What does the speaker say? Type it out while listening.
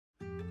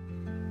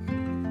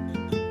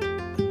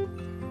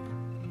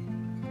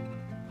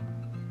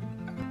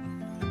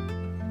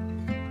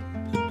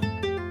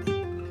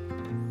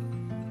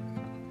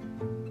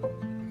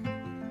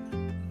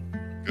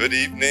Good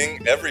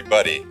evening,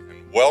 everybody,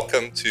 and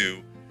welcome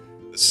to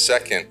the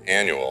second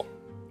annual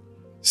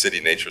City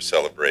Nature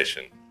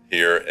Celebration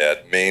here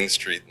at Main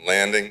Street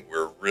Landing.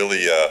 We're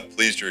really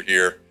pleased you're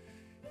here,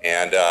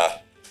 and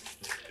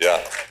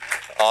yeah,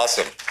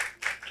 awesome.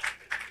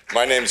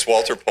 My name is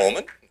Walter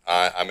Pullman.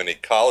 I'm an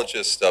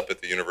ecologist up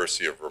at the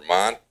University of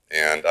Vermont,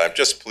 and I'm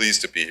just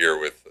pleased to be here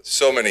with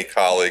so many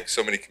colleagues,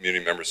 so many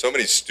community members, so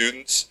many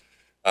students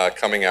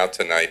coming out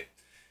tonight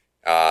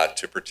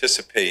to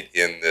participate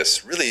in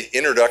this really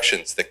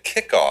introductions, the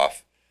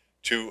kickoff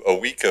to a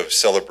week of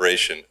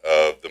celebration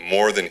of the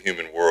more than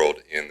human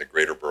world in the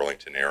greater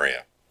Burlington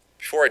area.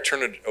 Before I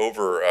turn it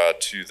over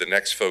to the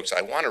next folks,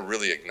 I want to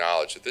really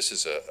acknowledge that this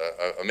is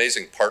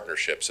amazing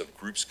partnerships of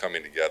groups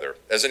coming together.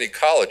 As an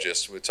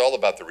ecologist, it's all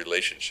about the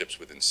relationships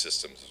within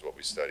systems is what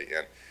we study.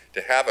 And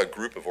to have a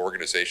group of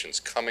organizations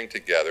coming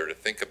together to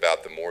think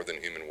about the more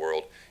than human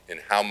world and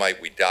how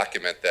might we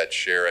document that,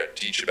 share it,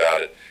 teach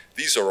about it.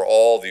 These are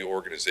all the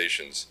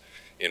organizations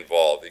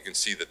involved. You can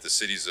see that the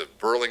cities of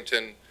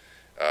Burlington,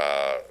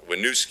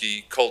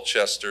 Winooski,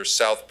 Colchester,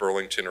 South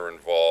Burlington are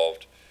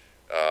involved.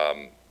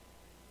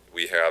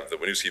 We have the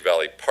Winooski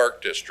Valley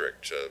Park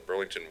District,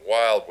 Burlington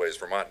Wildways,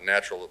 Vermont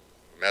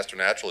Master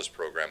Naturalist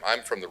Program.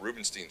 I'm from the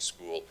Rubenstein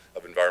School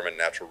of Environment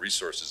and Natural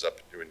Resources up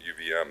in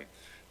UVM.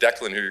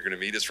 Declan, who you're going to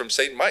meet, is from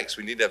St. Mike's.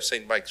 We need to have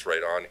St. Mike's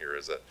right on here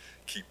as a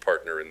key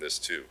partner in this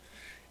too.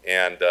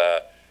 And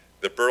the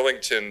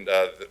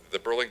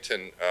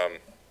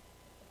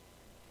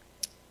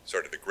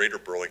Greater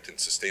Burlington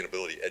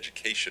Sustainability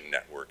Education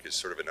Network is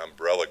sort of an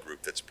umbrella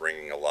group that's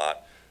bringing a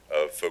lot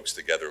of folks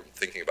together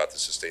thinking about the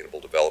sustainable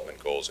development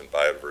goals and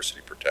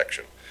biodiversity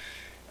protection.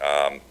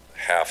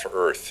 Half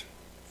Earth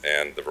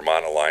and the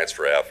Vermont Alliance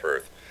for Half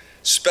Earth.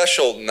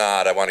 Special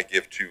nod I want to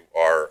give to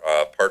our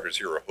partners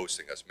here who are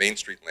hosting us. Main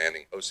Street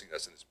Landing hosting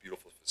us in this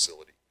beautiful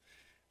facility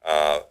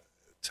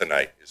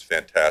tonight is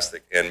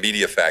fantastic. And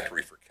Media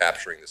Factory for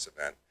capturing this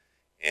event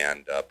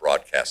and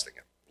broadcasting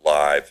it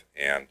live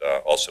and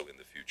also in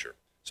the future.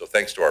 So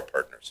thanks to our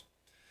partners.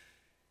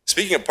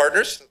 Speaking of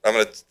partners, I'm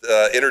going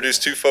to introduce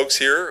two folks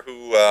here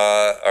who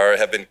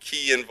have been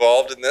key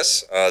involved in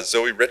this.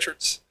 Zoe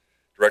Richards,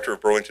 Director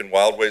of Burlington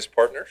Wildways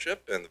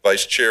Partnership and the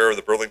Vice Chair of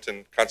the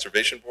Burlington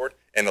Conservation Board,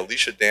 and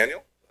Alicia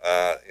Daniel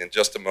in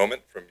just a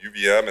moment from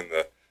UVM and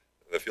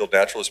the Field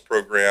Naturalist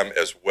Program,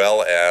 as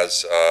well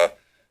as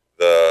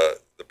the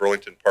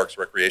Burlington Parks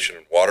Recreation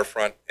and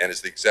Waterfront, and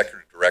is the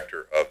Executive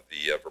Director of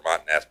the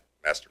Vermont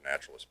Master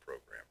Naturalist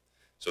Program.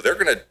 So they're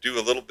going to do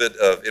a little bit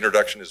of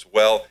introduction as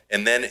well,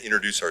 and then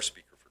introduce our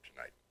speaker for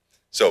tonight.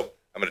 So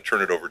I'm going to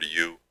turn it over to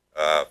you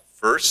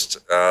first.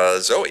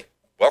 Zoe,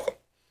 welcome.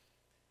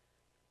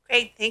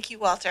 Great, thank you,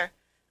 Walter.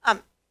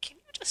 Can you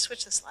just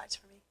switch the slides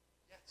for me?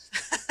 Yes.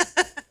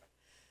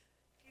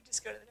 You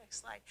just go to the next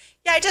slide.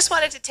 Yeah, I just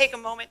wanted to take a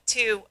moment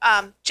to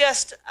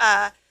just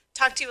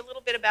talk to you a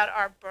little bit about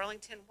our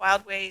Burlington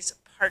Wildways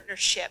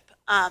Partnership.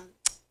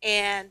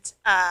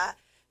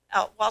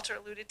 Walter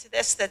alluded to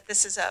this, that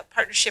this is a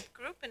partnership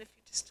group, and if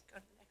you just go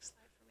to the next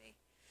slide for me.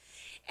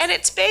 And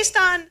it's based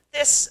on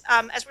this,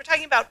 as we're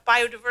talking about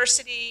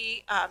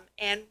biodiversity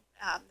and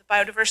the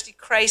biodiversity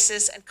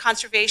crisis and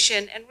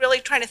conservation, and really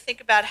trying to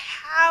think about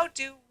how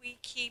do we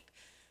keep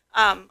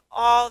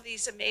all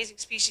these amazing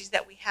species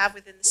that we have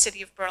within the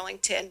city of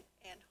Burlington,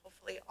 and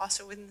hopefully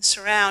also within the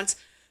surrounds,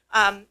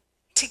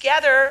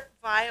 together,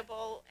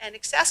 viable and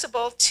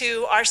accessible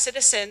to our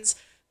citizens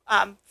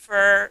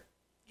for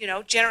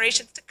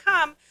generations to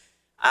come.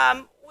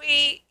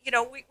 We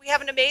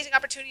have an amazing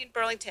opportunity in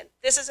Burlington.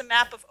 This is a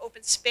map of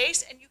open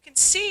space, and you can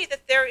see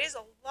that there is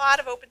a lot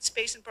of open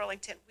space in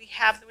Burlington. We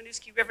have the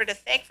Winooski River to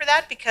thank for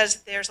that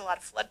because there's a lot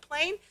of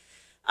floodplain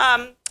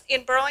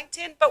in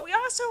Burlington, but we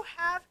also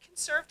have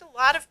conserved a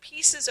lot of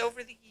pieces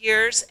over the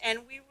years, and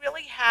we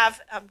really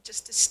have,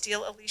 just to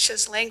steal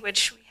Alicia's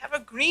language, we have a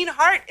green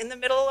heart in the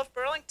middle of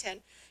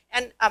Burlington,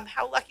 and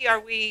how lucky are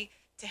we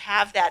to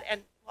have that?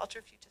 And Walter,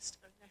 if you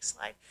just go to the next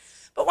slide.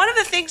 But one of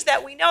the things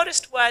that we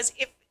noticed was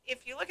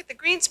if you look at the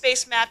green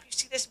space map, you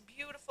see this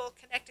beautiful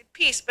connected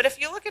piece. But if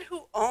you look at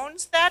who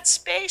owns that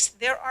space,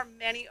 there are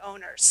many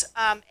owners.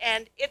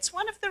 And it's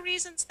one of the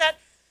reasons that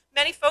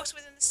many folks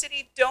within the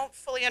city don't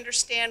fully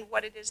understand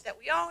what it is that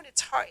we own.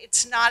 It's hard.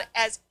 It's not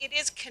as, it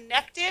is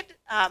connected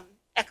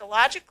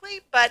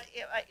ecologically, but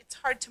it's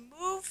hard to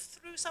move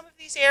through some of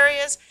these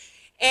areas.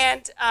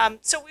 And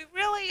so we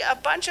really, a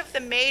bunch of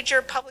the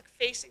major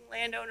public-facing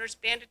landowners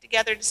banded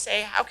together to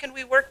say, how can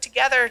we work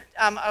together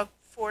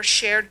for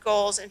shared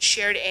goals and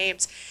shared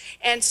aims?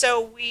 And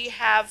so we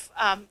have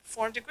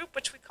formed a group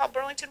which we call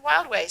Burlington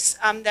Wildways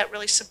that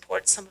really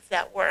supports some of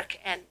that work.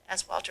 And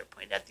as Walter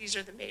pointed out, these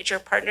are the major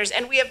partners.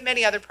 And we have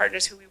many other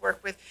partners who we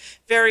work with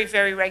very,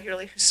 very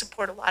regularly who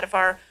support a lot of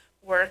our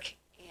work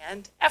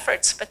and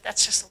efforts. But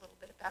that's just a little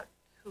bit about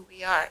who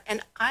we are.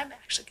 And I'm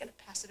actually going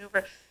to pass it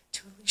over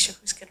to Alicia,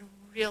 who's going to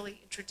really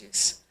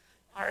introduce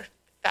our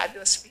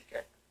fabulous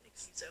speaker.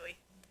 Thanks, Zoe.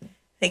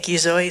 Thank you,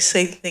 Zoe.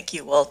 Thank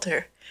you,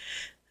 Walter.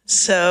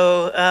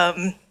 So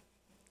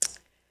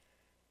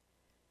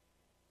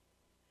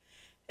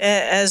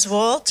As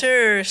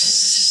Walter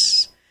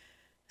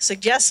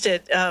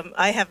suggested,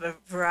 I have a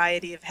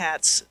variety of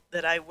hats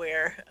that I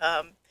wear.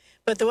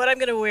 But the one I'm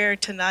going to wear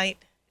tonight,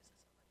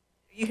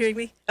 are you hearing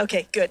me?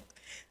 Okay, good.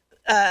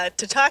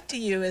 To talk to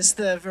you is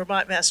the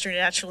Vermont Master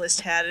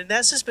Naturalist hat, and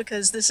that's just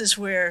because this is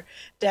where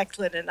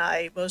Declan and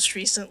I most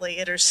recently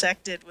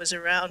intersected, was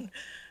around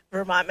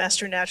Vermont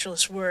Master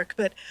Naturalist work.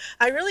 But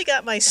I really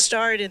got my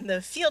start in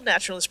the field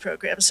naturalist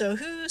program. So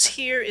who's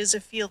here is a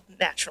field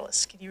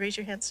naturalist? Can you raise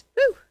your hands?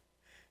 Woo!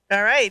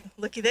 All right,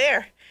 looky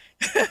there.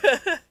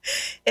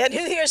 And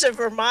who here is a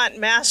Vermont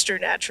Master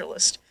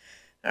Naturalist?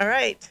 All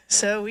right,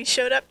 so we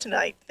showed up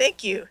tonight.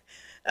 Thank you.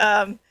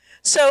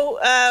 So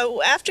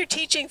after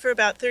teaching for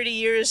about 30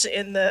 years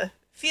in the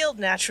field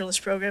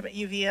naturalist program at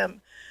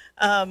UVM,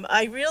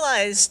 I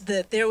realized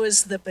that there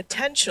was the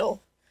potential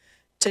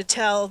to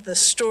tell the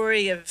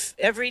story of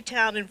every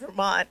town in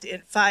Vermont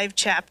in 5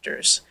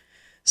 chapters.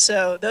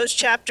 So those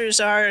chapters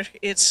are,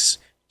 it's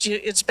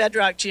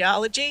bedrock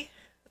geology,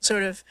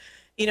 sort of,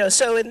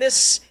 so in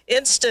this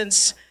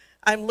instance,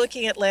 I'm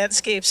looking at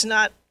landscapes,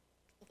 not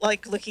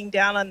like looking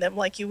down on them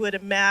like you would a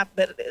map,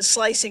 but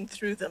slicing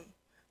through them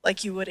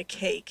like you would a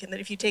cake. And then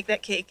if you take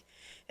that cake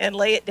and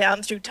lay it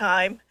down through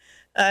time,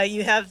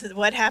 you have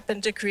what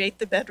happened to create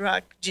the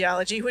bedrock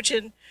geology, which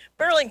in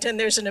Burlington,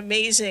 there's an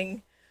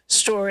amazing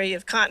story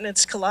of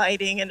continents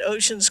colliding and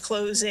oceans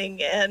closing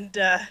and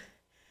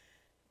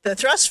the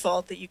thrust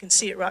fault that you can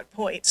see at Rock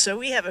Point. So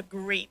we have a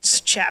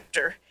great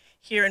chapter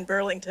here in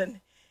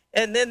Burlington.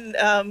 And then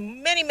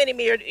many, many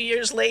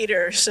years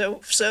later,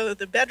 so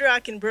the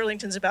bedrock in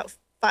Burlington is about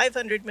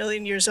 500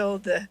 million years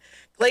old. The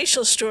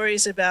glacial story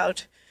is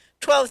about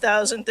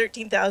 12,000,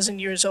 13,000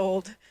 years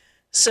old.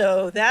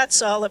 So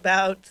that's all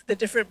about the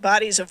different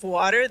bodies of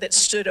water that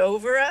stood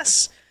over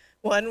us.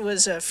 One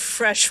was a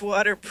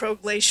freshwater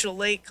proglacial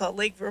lake called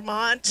Lake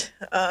Vermont.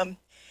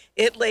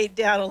 It laid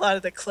down a lot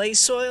of the clay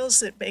soils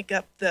that make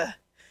up the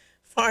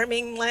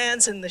farming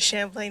lands in the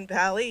Champlain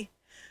Valley.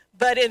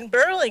 But in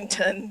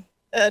Burlington,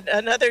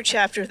 another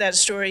chapter of that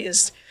story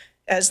is,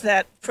 as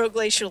that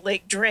proglacial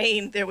lake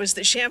drained, there was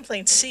the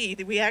Champlain Sea.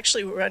 We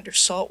actually were under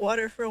salt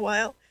water for a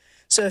while.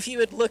 So if you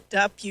had looked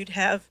up, you'd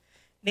have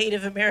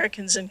Native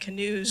Americans in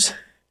canoes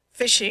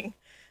fishing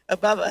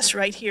above us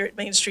right here at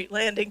Main Street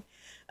Landing.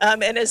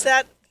 And as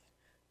that,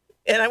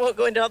 and I won't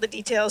go into all the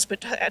details,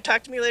 but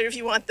talk to me later if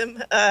you want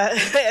them.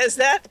 As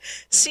that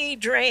sea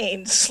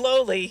drained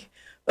slowly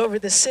over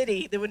the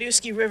city, the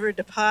Winooski River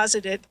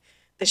deposited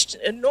this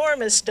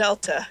enormous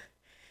delta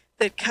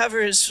that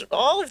covers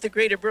all of the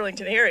greater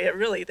Burlington area,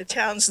 really. The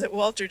towns that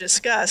Walter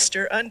discussed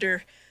are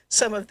under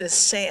some of this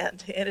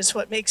sand, and it's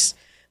what makes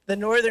the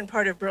northern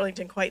part of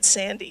Burlington quite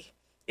sandy.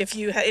 If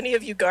you any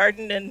of you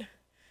garden in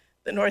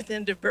the north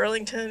end of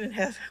Burlington and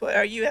have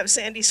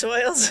sandy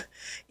soils,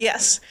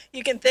 yes,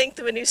 you can thank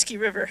the Winooski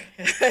River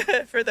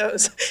for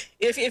those,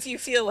 if you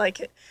feel like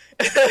it.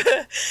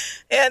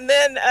 And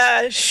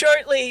then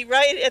shortly,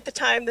 right at the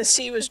time the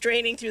sea was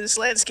draining through this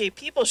landscape,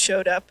 people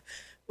showed up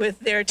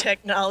with their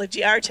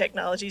technology, our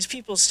technologies,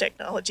 people's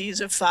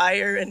technologies of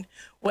fire and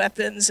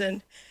weapons.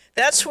 And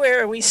that's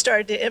where we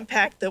started to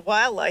impact the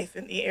wildlife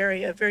in the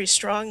area very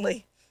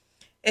strongly.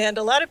 And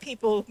a lot of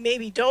people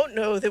maybe don't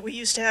know that we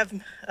used to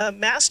have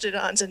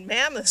mastodons and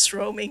mammoths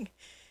roaming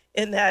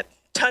in that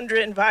tundra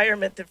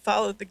environment that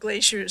followed the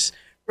glaciers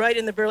right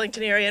in the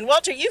Burlington area. And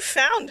Walter, you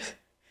found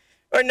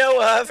or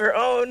know of or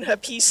own a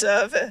piece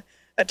of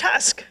a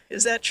tusk.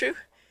 Is that true?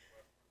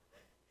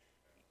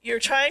 You're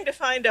trying to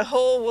find a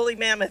whole woolly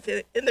mammoth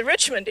in the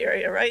Richmond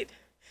area, right?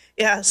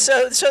 Yeah,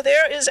 so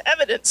there is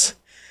evidence.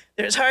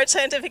 There's hard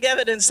scientific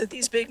evidence that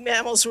these big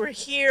mammals were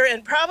here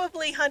and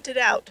probably hunted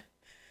out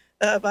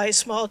by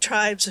small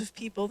tribes of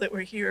people that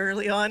were here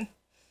early on.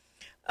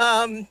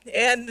 And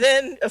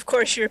then, of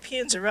course,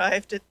 Europeans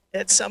arrived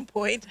at some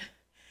point,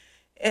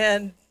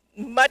 and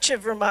much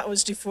of Vermont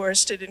was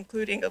deforested,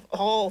 including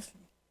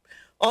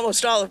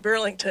almost all of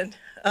Burlington.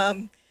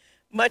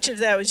 Much of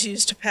that was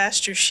used to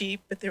pasture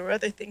sheep, but there were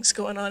other things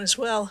going on as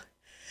well.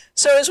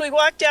 So as we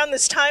walked down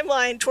this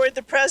timeline toward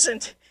the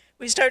present,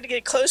 we started to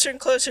get closer and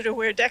closer to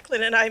where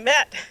Declan and I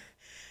met.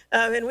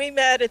 And we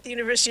met at the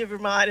University of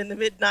Vermont in the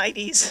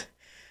mid-90s.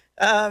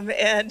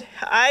 And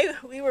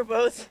we were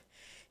both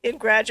in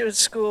graduate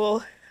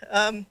school.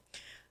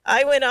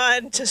 I went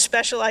on to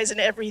specialize in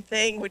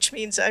everything, which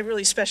means I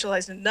really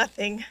specialized in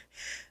nothing.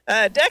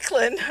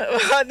 Declan,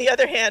 on the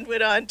other hand,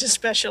 went on to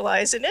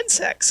specialize in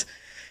insects,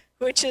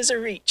 which is a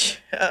reach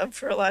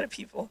for a lot of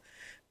people,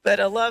 but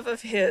a love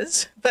of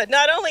his. But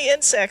not only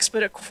insects,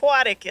 but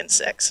aquatic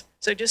insects.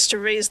 So just to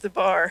raise the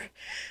bar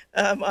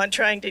on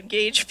trying to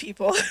engage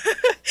people,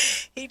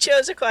 he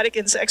chose aquatic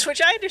insects,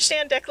 which I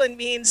understand, Declan,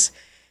 means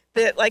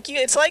that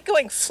it's like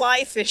going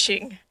fly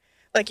fishing,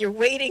 like you're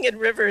wading in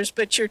rivers,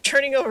 but you're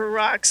turning over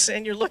rocks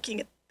and you're looking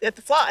at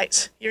the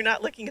flies. You're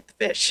not looking at the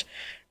fish,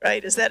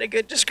 right? Is that a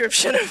good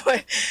description of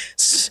what?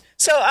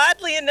 So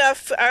oddly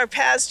enough, our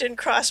paths didn't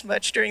cross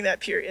much during that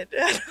period.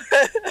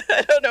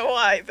 I don't know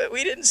why, but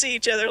we didn't see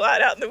each other a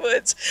lot out in the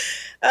woods.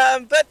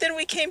 But then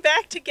we came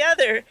back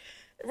together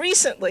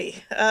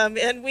recently,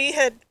 and we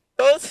had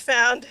both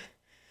found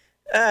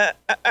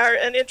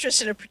an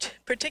interest in a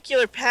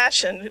particular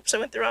passion. Oops, I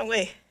went the wrong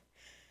way.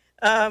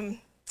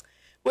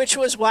 Which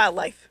was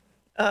wildlife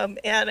and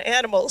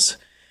animals,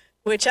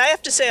 which I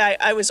have to say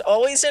I was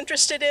always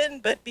interested in,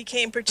 but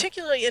became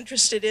particularly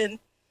interested in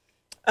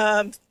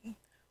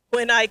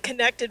when I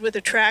connected with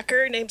a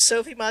tracker named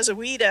Sophie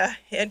Mazawida,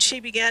 and she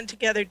began to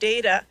gather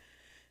data,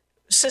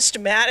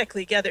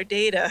 systematically gather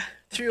data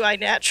through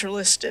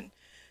iNaturalist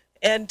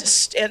and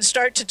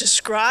start to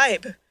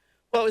describe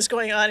what was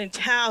going on in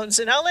towns.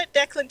 And I'll let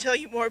Declan tell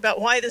you more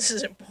about why this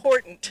is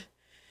important.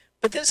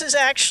 But this is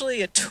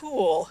actually a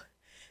tool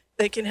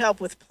that can help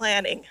with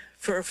planning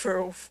for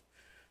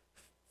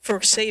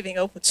saving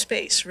open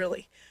space,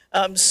 really.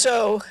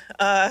 The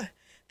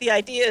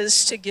idea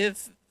is to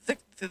give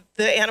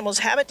the animals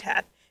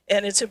habitat,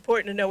 and it's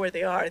important to know where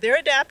they are. They're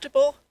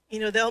adaptable. You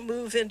know, they'll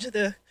move into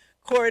the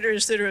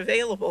corridors that are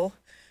available,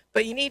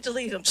 but you need to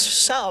leave them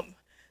some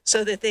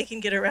so that they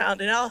can get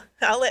around. And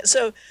I'll let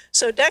so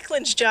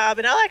Declan's job,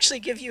 and I'll actually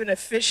give you an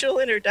official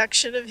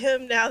introduction of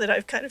him now that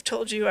I've kind of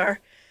told you our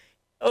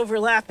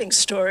overlapping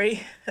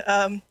story.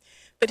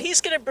 But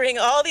he's going to bring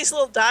all these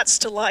little dots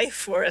to life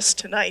for us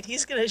tonight.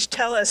 He's going to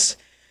tell us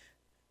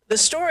the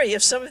story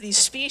of some of these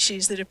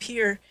species that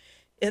appear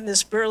in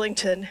this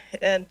Burlington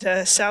and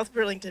South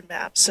Burlington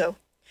map. So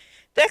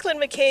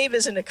Declan McCabe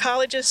is an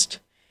ecologist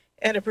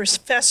and a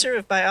professor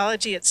of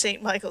biology at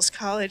St. Michael's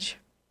College.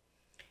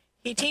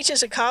 He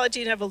teaches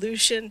ecology and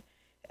evolution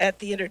at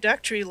the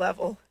introductory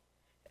level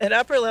and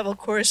upper level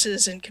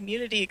courses in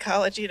community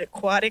ecology and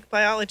aquatic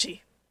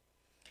biology.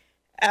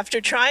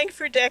 After trying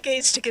for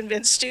decades to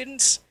convince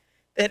students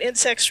that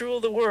insects rule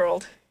the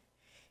world,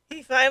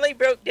 he finally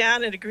broke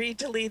down and agreed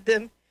to lead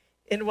them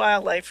in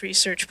wildlife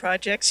research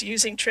projects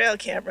using trail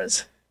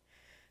cameras.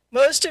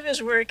 Most of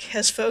his work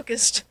has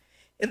focused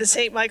in the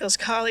St. Michael's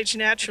College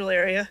natural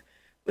area,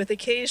 with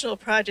occasional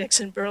projects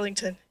in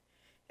Burlington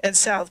and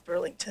South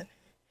Burlington.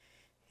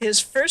 His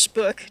first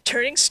book,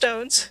 Turning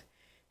Stones,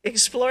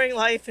 Exploring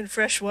Life in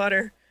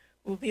Freshwater,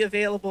 will be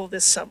available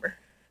this summer.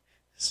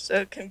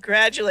 So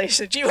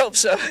congratulations. You hope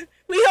so.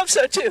 We hope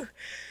so too.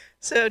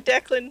 So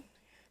Declan,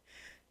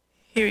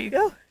 here you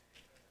go.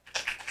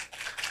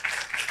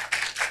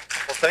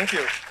 Well, thank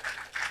you.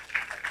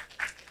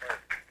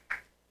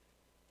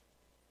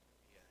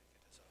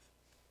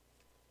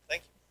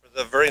 Thank you for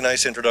the very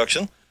nice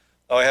introduction.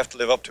 Now I have to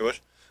live up to it.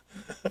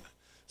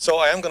 So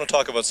I am going to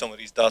talk about some of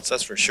these dots,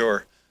 that's for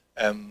sure.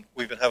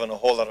 We've been having a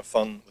whole lot of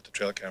fun with the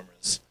trail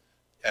cameras.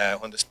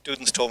 When the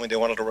students told me they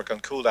wanted to work on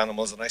cool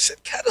animals, and I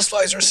said,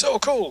 caddisflies are so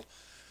cool.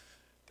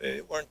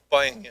 They weren't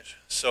buying it,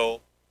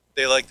 so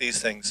they like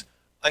these things.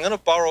 I'm going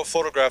to borrow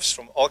photographs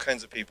from all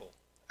kinds of people.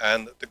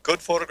 And the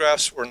good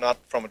photographs were not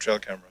from a trail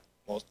camera,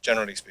 most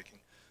generally speaking.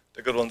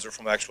 The good ones are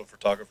from actual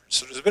photographers.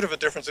 So there's a bit of a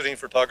difference between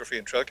photography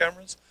and trail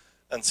cameras.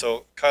 And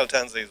so Kyle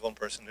Tansley is one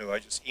person who I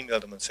just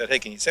emailed him and said, hey,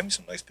 can you send me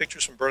some nice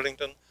pictures from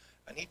Burlington?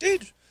 And he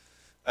did.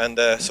 And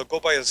so go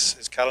buy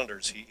his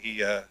calendars.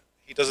 He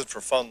does it for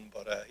fun,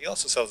 but he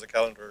also sells a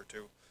calendar or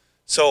two.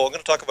 So I'm going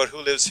to talk about who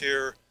lives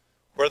here,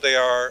 where they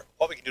are,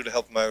 what we can do to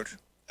help them out,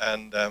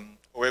 and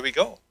where we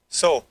go.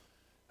 So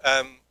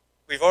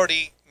we've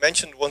already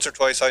mentioned once or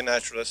twice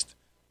iNaturalist.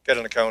 Get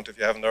an account if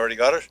you haven't already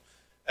got it.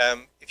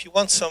 If you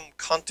want some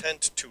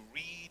content to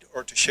read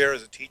or to share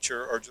as a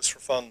teacher or just for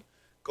fun,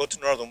 go to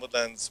Northern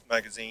Woodlands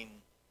magazine,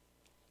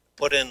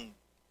 put in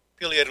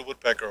pileated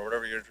woodpecker or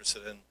whatever you're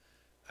interested in,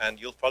 and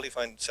you'll probably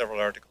find several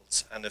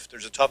articles. And if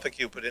there's a topic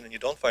you put in and you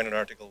don't find an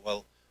article,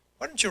 well,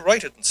 why don't you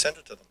write it and send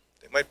it to them?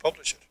 They might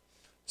publish it.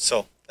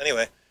 So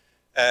anyway,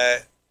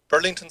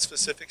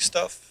 Burlington-specific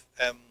stuff.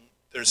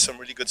 There's some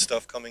really good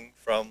stuff coming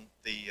from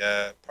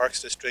the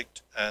Parks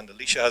District, and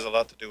Alicia has a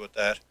lot to do with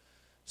that.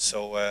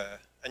 So,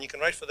 and you can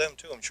write for them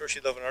too. I'm sure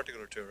she'd love an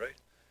article or two, right?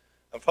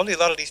 And probably a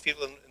lot of these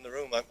people in the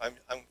room,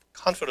 I'm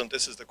confident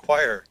this is the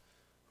choir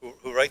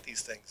who write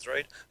these things,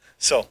 right?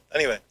 So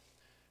anyway,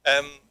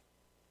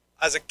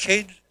 as a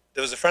kid,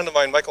 there was a friend of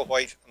mine, Michael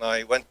White, and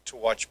I went to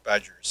watch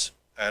badgers.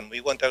 And we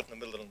went out in the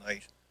middle of the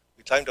night.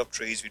 We climbed up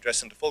trees, we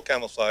dressed into full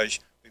camouflage,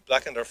 we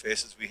blackened our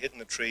faces, we hid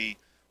in a tree.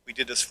 We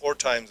did this 4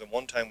 times, and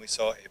one time we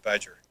saw a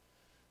badger.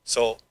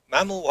 So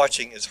mammal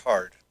watching is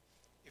hard.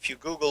 If you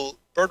Google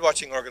bird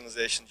watching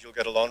organizations, you'll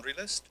get a laundry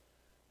list.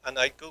 And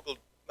I Googled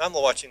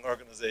mammal watching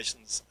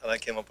organizations, and I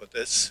came up with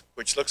this,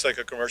 which looks like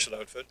a commercial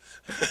outfit.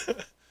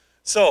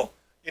 So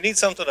you need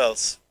something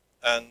else.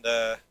 And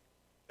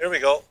here we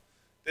go.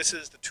 This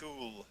is the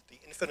tool, the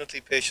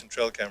infinitely patient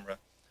trail camera.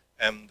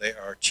 They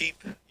are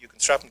cheap. You can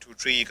strap them to a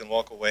tree, you can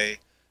walk away,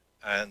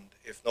 and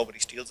if nobody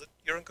steals it,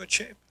 you're in good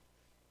shape.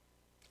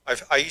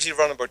 I usually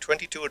run about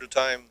 22 at a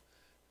time.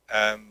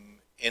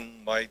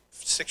 In my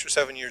 6 or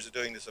 7 years of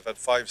doing this, I've had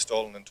 5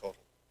 stolen in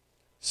total.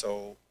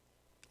 So,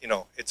 you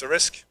know, it's a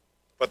risk,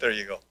 but there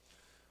you go.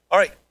 All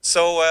right,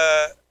 so,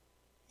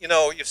 you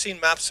know, you've seen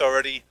maps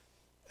already.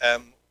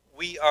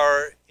 We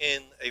are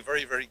in a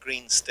very, very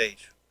green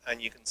state,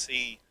 and you can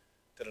see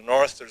to the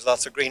north there's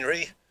lots of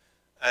greenery,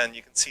 and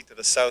you can see to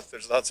the south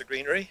there's lots of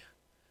greenery.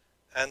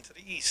 and to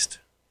the east,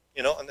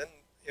 you know, and then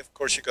of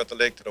course you've got the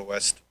lake to the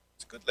west.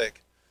 It's a good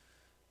lake.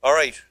 All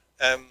right,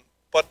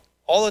 but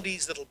all of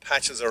these little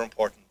patches are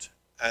important,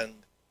 and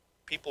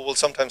people will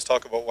sometimes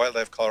talk about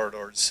wildlife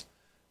corridors,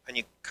 and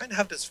you kind of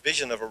have this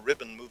vision of a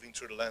ribbon moving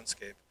through the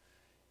landscape.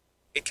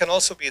 It can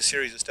also be a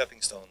series of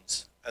stepping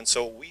stones, and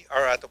so we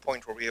are at the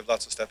point where we have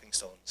lots of stepping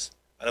stones,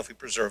 and if we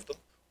preserve them,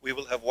 we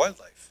will have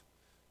wildlife.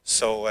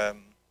 So,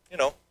 you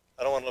know,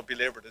 I don't want to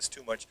belabor this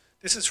too much.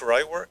 This is where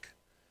I work.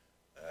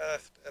 I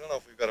don't know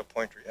if we've got a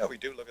pointer. Yeah, we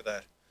do. Look at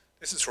that.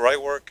 This is where I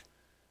work,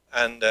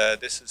 and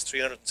this is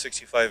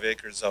 365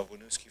 acres of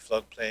Winooski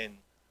floodplain.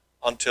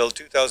 Until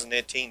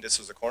 2018, this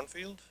was a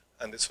cornfield,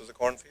 and this was a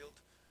cornfield,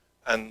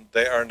 and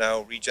they are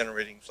now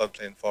regenerating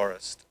floodplain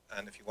forest.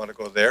 And if you want to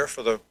go there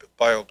for the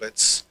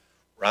BioBlitz,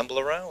 ramble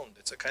around.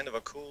 It's a kind of a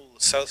cool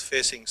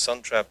south-facing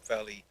sun-trapped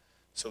valley,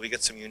 so we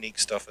get some unique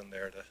stuff in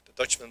there. The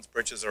Dutchman's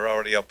bridges are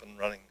already up and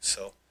running,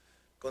 so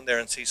go in there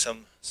and see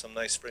some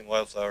nice spring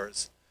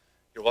wildflowers.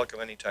 You're welcome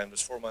anytime.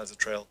 There's 4 miles of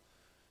trail.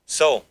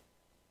 So,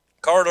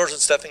 corridors and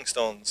stepping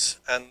stones.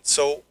 And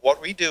so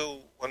what we do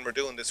when we're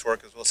doing this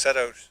work is we'll set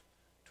out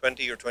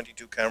 20 or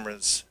 22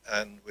 cameras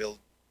and we'll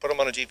put them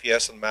on a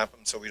GPS and map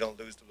them so we don't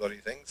lose the bloody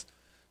things.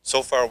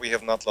 So far we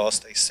have not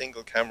lost a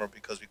single camera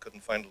because we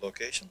couldn't find a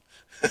location.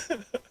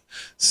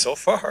 So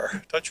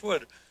far, touch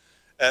wood.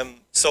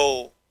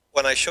 So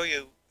when I show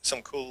you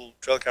some cool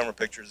trail camera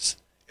pictures,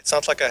 it's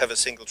not like I have a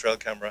single trail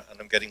camera and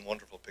I'm getting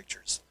wonderful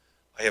pictures.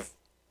 I have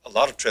a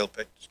lot of trail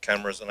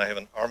cameras and I have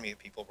an army of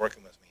people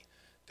working with me.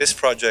 This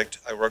project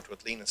I worked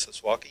with Lena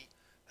Siswaki,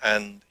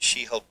 and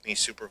she helped me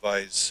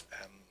supervise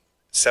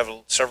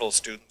several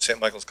students, St.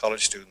 Michael's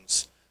College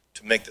students,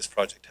 to make this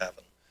project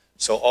happen.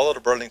 So all of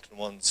the Burlington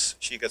ones,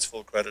 she gets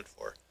full credit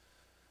for.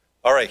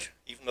 All right,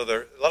 even though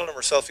a lot of them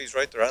are selfies,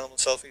 right? They're animal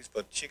selfies,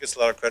 but she gets a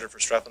lot of credit for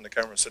strapping the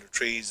cameras to the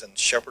trees and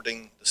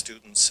shepherding the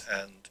students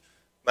and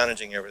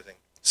managing everything.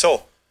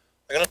 So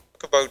I'm going to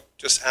talk about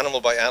just animal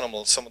by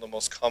animal, some of the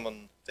most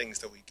common things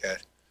that we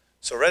get.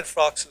 So red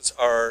foxes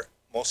are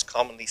most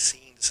commonly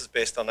seen. This is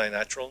based on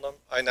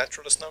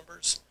iNaturalist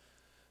numbers.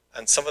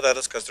 And some of that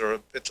is because they're a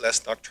bit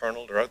less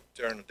nocturnal. They're out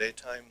there in the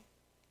daytime.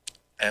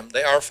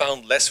 They are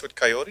found less with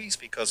coyotes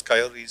because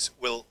coyotes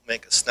will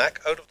make a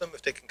snack out of them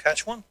if they can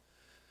catch one.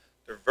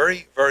 They're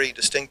very, very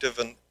distinctive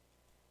and,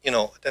 you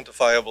know,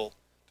 identifiable.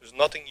 There's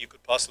nothing you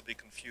could possibly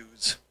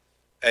confuse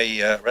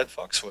a red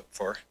fox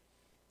for.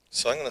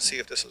 So I'm going to see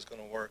if this is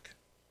going to work.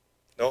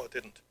 No, it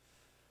didn't.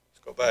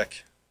 Let's go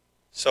back.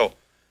 So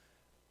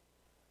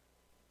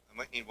I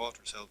might need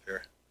Walter's help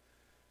here.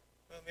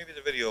 Well, maybe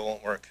the video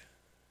won't work.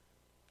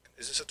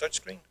 Is this a touch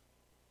screen?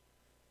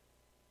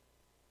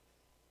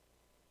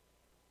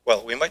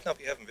 Well, we might not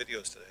be having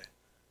videos today.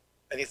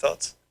 Any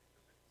thoughts?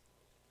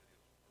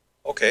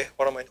 Okay,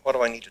 what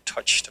do I need to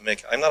touch to make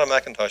it? I'm not a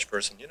Macintosh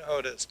person. You know how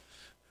it is.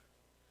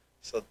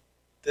 So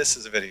this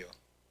is a video.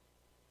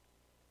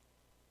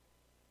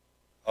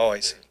 Oh,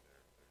 I see.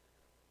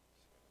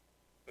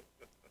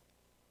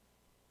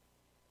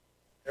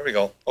 There we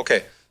go.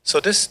 Okay, so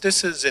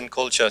this is in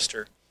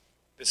Colchester.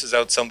 This is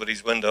out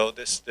somebody's window.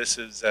 This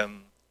is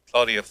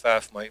Claudia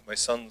Pfaff, my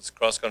son's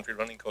cross-country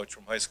running coach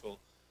from high school.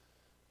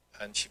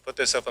 And she put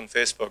this up on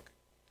Facebook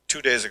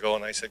 2 days ago,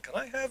 and I said, "Can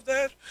I have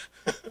that?"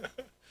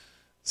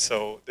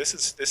 So this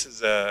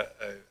is a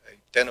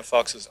den of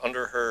foxes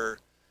under her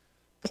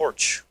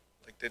porch.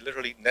 Like they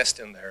literally nest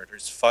in there.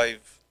 There's five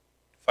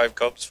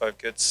cubs, 5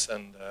 kits,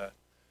 and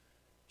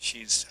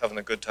she's having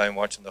a good time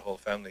watching the whole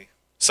family.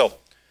 So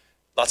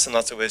lots and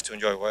lots of ways to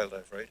enjoy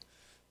wildlife, right?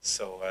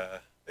 So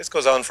this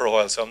goes on for a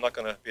while, so I'm not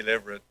going to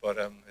belabor it, but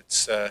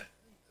it's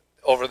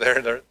over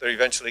there. They're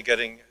eventually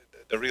getting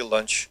the real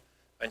lunch,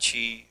 and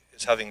she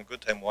is having a good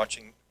time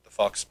watching the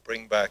fox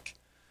bring back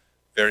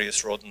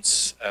various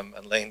rodents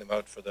and laying them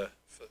out for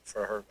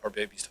her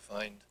babies to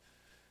find.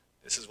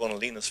 This is one of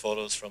Lena's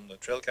photos from the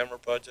trail camera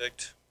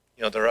project.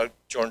 You know, they're out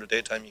during the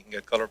daytime. You can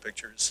get color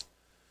pictures,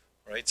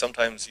 right?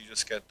 Sometimes you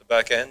just get the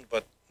back end,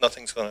 but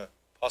nothing's going to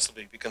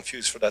possibly be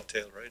confused for that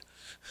tail,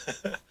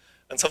 right?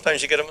 And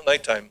sometimes you get them at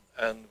nighttime,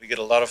 and we get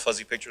a lot of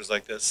fuzzy pictures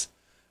like this.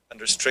 And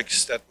there's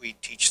tricks that we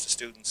teach the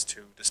students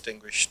to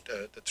distinguish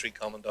the 3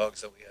 common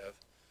dogs that we have.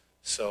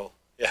 So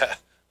yeah,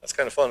 that's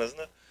kind of fun, isn't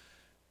it?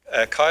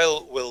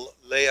 Kyle will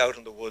lay out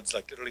in the woods,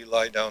 like literally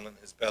lie down on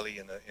his belly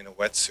in a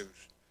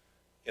wetsuit,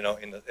 you know,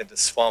 in the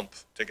swamp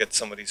to get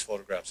some of these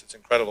photographs. It's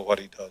incredible what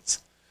he does.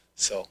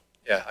 So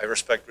yeah, I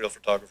respect real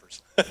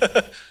photographers.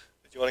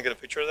 Did you want to get a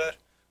picture of that?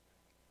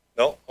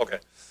 No? Okay.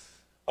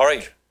 All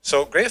right.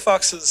 So gray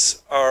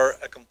foxes are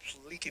a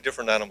completely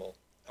different animal.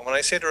 And when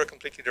I say they're a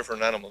completely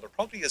different animal, they're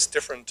probably as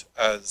different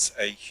as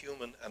a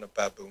human and a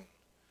baboon.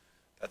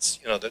 That's,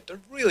 you know, they're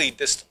really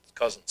distant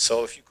cousins.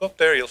 So if you go up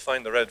there, you'll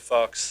find the red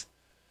fox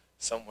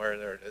somewhere.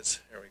 There it is.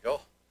 Here we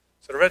go.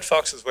 So the red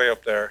fox is way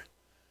up there.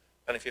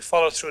 And if you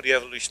follow through the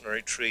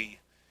evolutionary tree,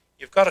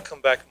 you've got to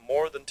come back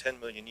more than 10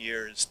 million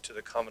years to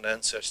the common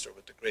ancestor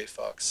with the gray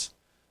fox.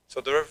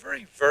 So they're a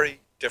very,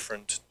 very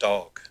different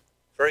dog.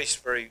 Very,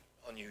 very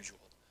unusual.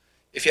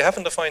 If you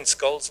happen to find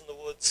skulls in the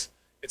woods,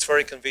 It's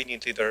very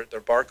conveniently, they're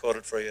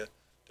barcoded for you.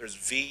 There's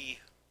V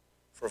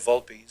for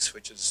vulpes,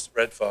 which is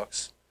red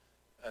fox,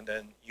 and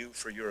then U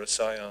for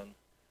Eurocyon,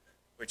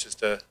 which is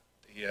the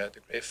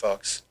gray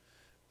fox.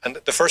 And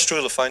the first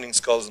rule of finding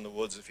skulls in the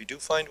woods, if you do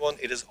find one,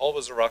 it is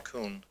always a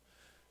raccoon.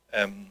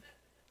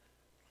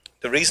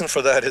 The reason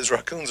for that is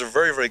raccoons are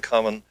very, very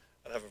common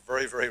and have a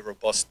very, very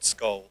robust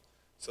skull.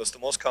 So it's the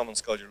most common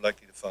skull you're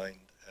likely to find.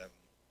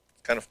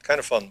 Kind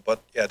of fun,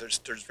 but yeah, there's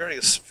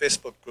various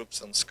Facebook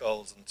groups on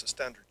skulls, and it's a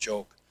standard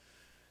joke.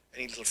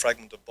 Any little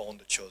fragment of bone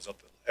that shows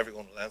up,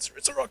 everyone will answer,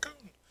 it's a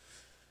raccoon.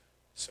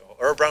 So,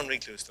 or a brown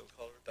recluse, they'll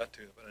call it that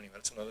too. But anyway,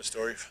 that's another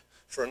story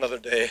for another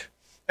day.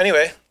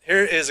 Anyway,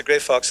 here is a gray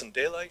fox in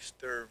daylight.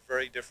 They're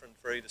very different,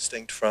 very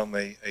distinct from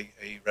a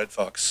red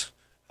fox.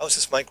 How's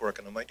this mic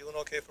working? Am I doing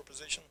okay for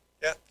position?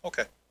 Yeah,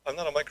 okay. I'm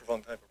not a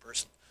microphone type of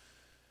person.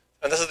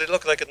 And that's what they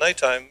look like at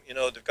nighttime. You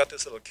know, they've got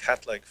this little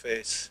cat-like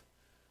face.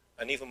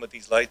 And even with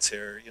these lights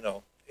here, you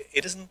know,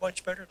 it isn't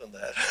much better than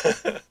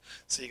that.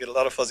 So you get a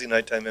lot of fuzzy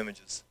nighttime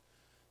images.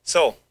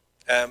 So,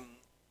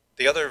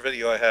 the other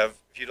video I have,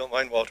 if you don't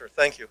mind, Walter,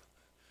 thank you.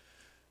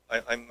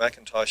 I'm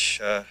Macintosh,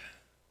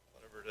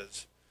 whatever it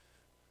is.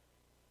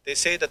 They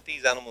say that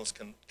these animals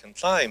can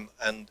climb,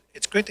 and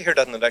it's great to hear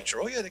that in the lecture.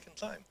 Oh yeah, they can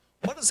climb.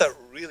 What does that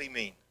really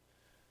mean?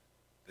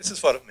 This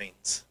is what it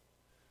means.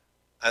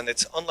 And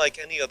it's unlike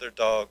any other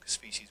dog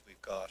species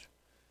we've got.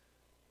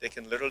 They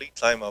can literally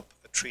climb up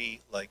a tree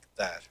like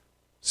that.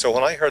 So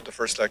when I heard the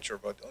first lecture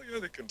about, oh yeah,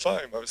 they can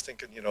climb, I was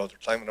thinking, you know, they're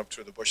climbing up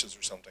through the bushes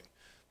or something.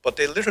 But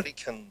they literally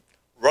can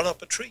run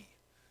up a tree.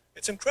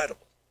 It's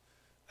incredible.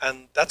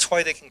 And that's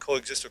why they can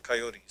coexist with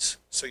coyotes.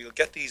 So you'll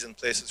get these in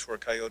places where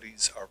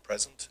coyotes are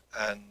present,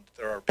 and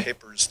there are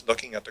papers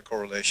looking at the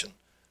correlation,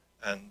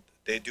 and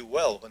they do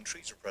well when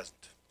trees are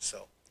present.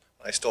 So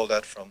I stole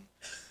that from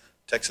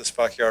Texas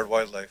Backyard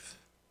Wildlife.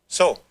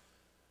 So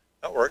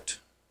that worked.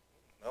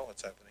 Now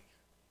what's happening?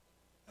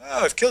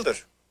 Ah, I've killed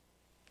it.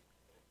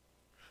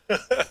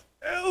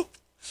 Help!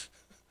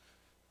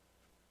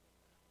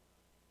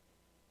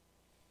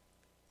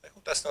 I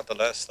hope that's not the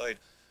last slide.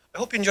 I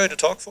hope you enjoyed the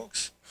talk,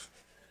 folks.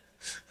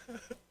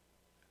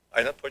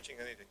 I'm not pushing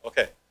anything.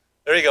 Okay,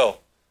 there you go.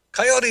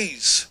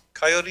 Coyotes.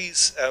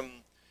 Coyotes.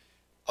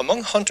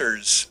 Among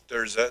hunters,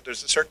 there's a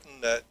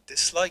certain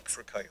dislike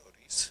for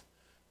coyotes.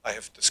 I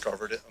have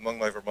discovered it among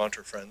my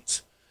Vermonter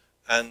friends,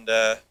 and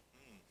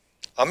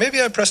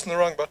maybe I'm pressing the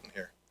wrong button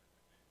here.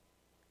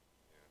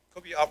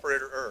 Could be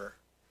operator error.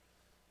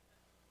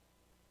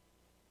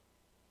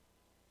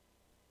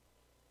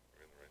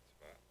 We're in the right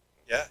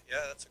spot.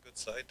 Yeah, that's a good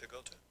slide to go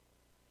to.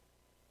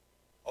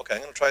 Okay,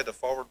 I'm going to try the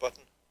forward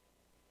button.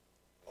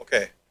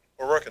 Okay,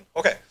 we're working.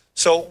 Okay,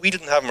 so we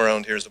didn't have them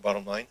around here is the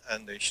bottom line,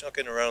 and they snuck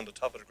in around the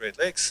top of the Great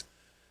Lakes.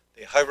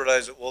 They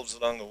hybridized with wolves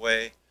along the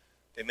way.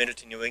 They made it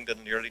to New England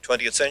in the early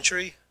 20th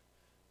century,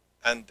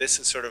 and this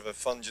is sort of a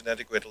fun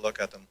genetic way to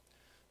look at them.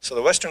 So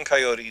the western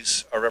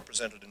coyotes are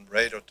represented in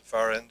red at the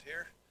far end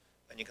here,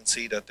 and you can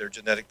see that their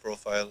genetic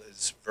profile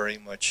is very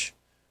much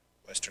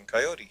western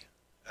coyote,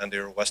 and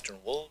they're western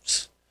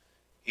wolves,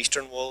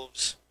 eastern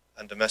wolves,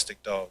 and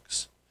domestic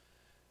dogs.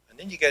 And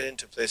then you get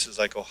into places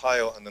like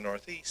Ohio and the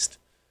Northeast,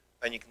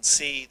 and you can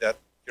see that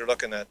you're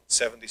looking at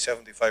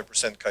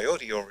 70–75%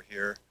 coyote over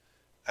here,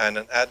 and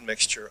an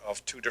admixture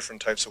of two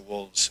different types of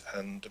wolves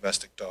and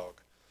domestic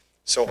dog.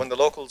 So when the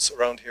locals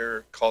around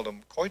here call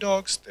them coy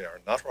dogs, they are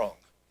not wrong.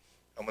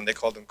 And when they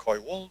call them coy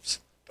wolves,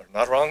 they're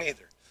not wrong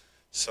either.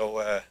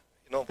 So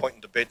no point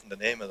in debating the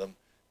name of them.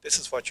 This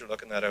is what you're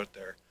looking at out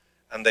there,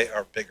 and they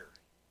are bigger.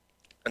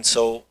 And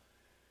so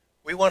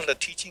we wanted a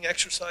teaching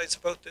exercise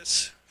about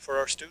this for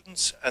our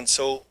students, and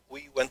so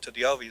we went to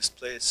the obvious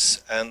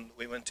place, and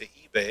we went to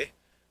eBay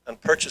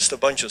and purchased a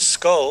bunch of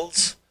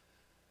skulls.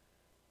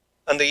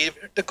 And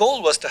the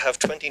goal was to have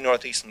 20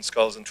 northeastern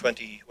skulls and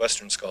 20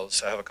 western skulls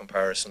to have a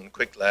comparison,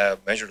 quick lab,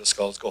 measure the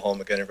skulls, go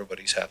home again,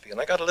 everybody's happy. And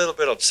I got a little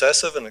bit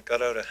obsessive, and it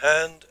got out of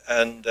hand,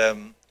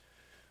 and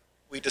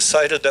we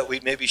decided that we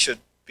maybe should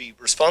be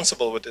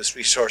responsible with this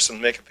resource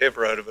and make a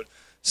paper out of it.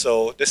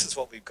 So this is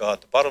what we've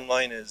got. The bottom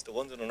line is the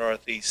ones in the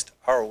northeast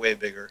are way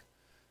bigger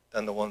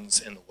than the ones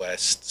in the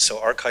west.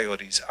 So our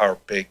coyotes are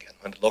big, and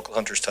when the local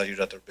hunters tell you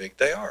that they're big,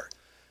 they are.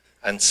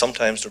 And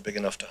sometimes they're big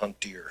enough to hunt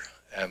deer.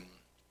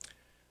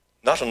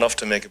 Not enough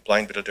to make a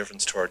blind bit of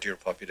difference to our deer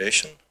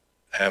population.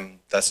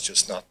 That's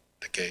just not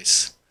the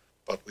case.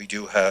 But we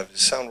do have, is the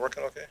sound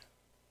working okay?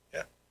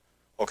 Yeah?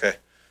 Okay.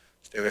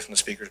 Stay away from the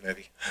speakers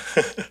maybe.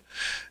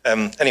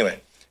 Anyway,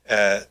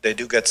 they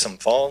do get some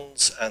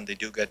fawns, and they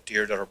do get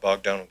deer that are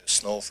bogged down in the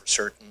snow for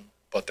certain,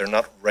 but they're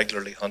not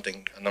regularly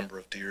hunting a number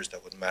of deers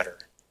that would matter.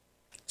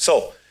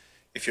 So,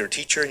 if you're a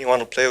teacher and you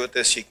want to play with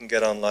this, you can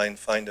get online,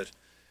 find it,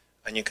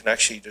 and you can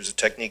actually, there's a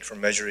technique for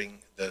measuring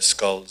the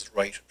skulls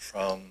right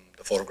from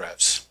the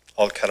photographs,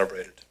 all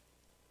calibrated.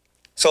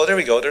 So there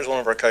we go, there's one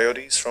of our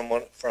coyotes from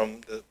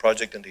the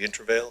project in the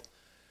Intervale.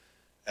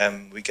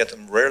 We get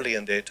them rarely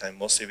in daytime,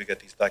 mostly we get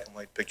these black and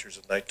white pictures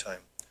at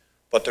nighttime.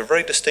 But they're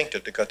very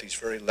distinctive, they've got these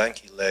very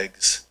lanky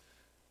legs.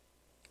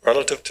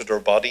 Relative to their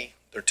body,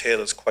 their tail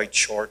is quite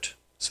short,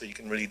 so you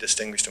can really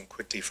distinguish them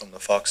quickly from the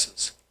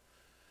foxes.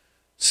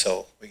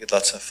 So we get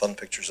lots of fun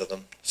pictures of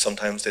them.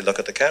 Sometimes they look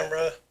at the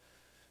camera,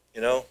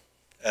 you know,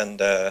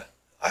 and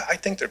I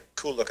think they're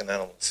cool-looking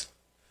animals.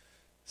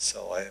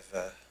 So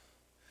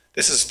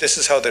this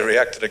is how they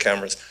react to the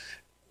cameras.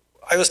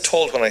 I was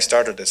told when I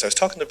started this, I was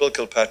talking to Bill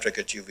Kilpatrick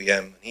at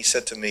UVM, and he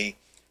said to me,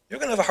 "You're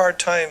going to have a hard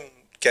time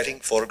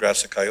getting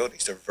photographs of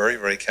coyotes. They're very,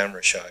 very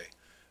camera shy."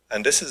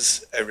 And this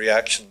is a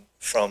reaction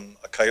from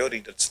a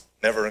coyote that's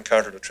never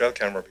encountered a trail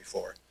camera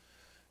before.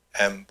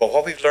 But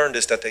what we've learned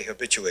is that they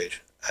habituate.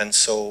 And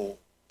so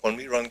when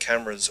we run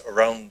cameras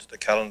around the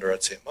calendar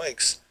at St.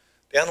 Mike's,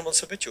 the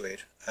animals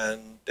habituate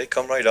and they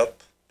come right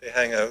up, they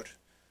hang out,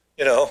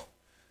 you know,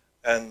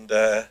 and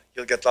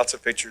you'll get lots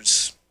of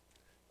pictures,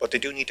 but they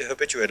do need to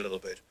habituate a little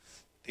bit.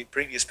 The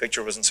previous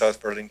picture was in South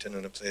Burlington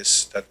in a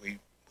place that we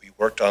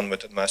worked on with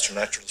the Master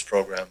Naturalist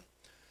program.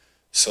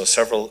 So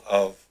several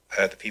of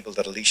the people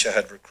that Alicia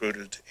had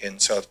recruited in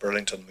South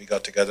Burlington, we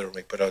got together and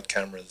we put out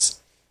cameras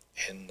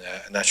in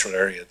a natural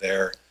area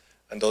there.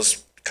 And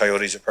those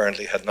coyotes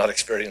apparently had not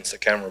experienced a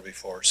camera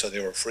before, so they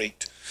were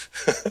freaked.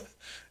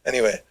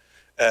 Anyway,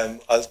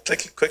 I'll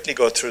quickly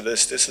go through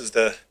this. This is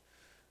the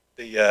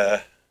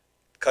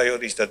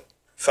coyotes that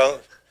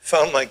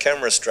found my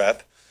camera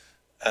strap,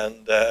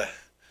 and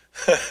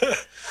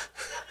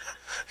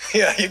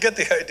yeah, you get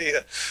the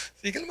idea.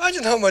 So you can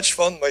imagine how much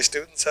fun my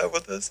students have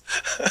with this.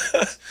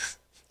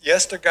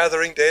 Yes, they're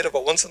gathering data,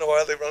 but once in a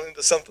while they run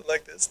into something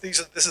like this.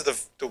 This is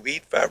the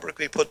weed fabric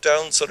we put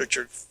down so that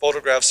your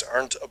photographs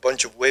aren't a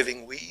bunch of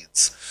waving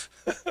weeds.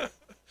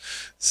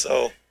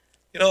 So,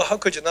 you know, how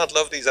could you not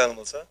love these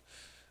animals, huh?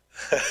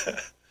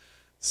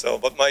 So,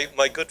 but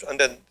my good, and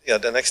then, yeah,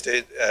 the next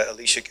day,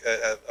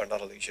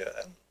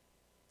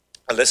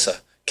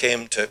 Alyssa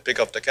came to pick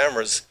up the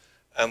cameras,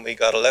 and we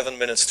got 11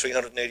 minutes,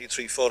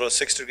 383 photos,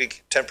 6-degree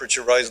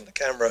temperature rise in the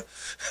camera,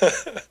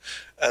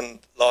 and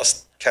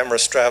lost camera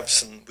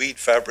straps and weed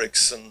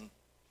fabrics, and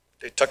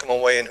they took them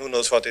away, and who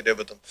knows what they did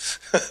with them.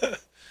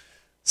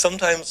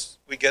 Sometimes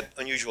we get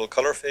unusual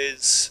color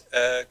phase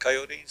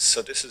coyotes.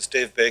 So this is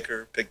Dave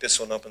Baker, picked this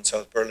one up in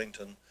South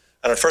Burlington.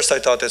 And at first I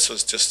thought this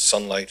was just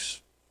sunlight.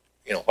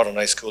 You know, what a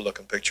nice,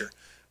 cool-looking picture.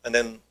 And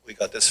then we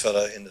got this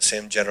fella in the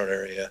same general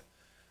area,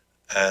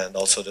 and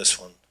also this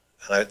one.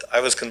 And I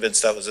was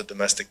convinced that was a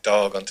domestic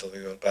dog until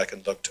we went back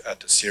and looked at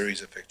the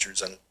series of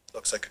pictures, and it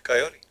looks like a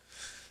coyote.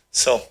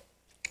 So,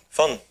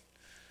 fun.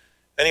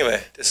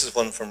 Anyway, this is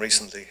one from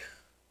recently.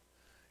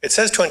 It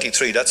says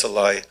 23, that's a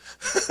lie.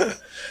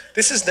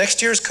 This is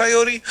next year's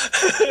coyote.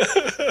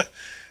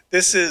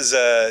 This is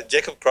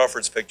Jacob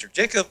Crawford's picture.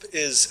 Jacob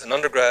is an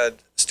undergrad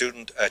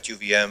student at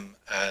UVM,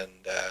 and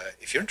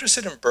if you're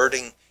interested in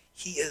birding,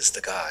 he is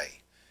the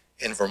guy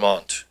in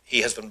Vermont.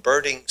 He has been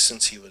birding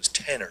since he was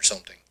 10 or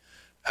something,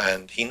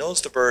 and he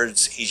knows the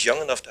birds. He's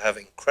young enough to have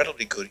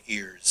incredibly good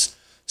ears.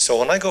 So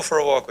when I go for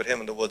a walk with him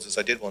in the woods, as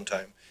I did one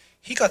time,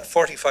 he got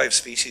 45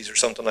 species or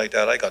something like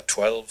that. I got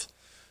 12.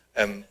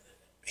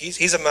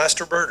 He's a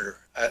master birder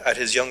at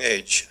his young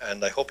age,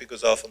 and I hope he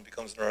goes off and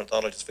becomes an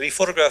ornithologist. But he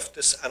photographed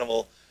this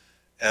animal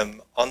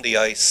on the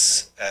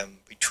ice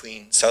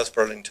between South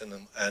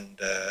Burlington and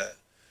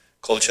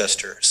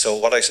Colchester. So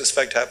what I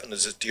suspect happened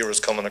is this deer was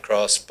coming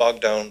across,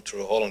 bogged down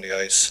through a hole in the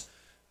ice,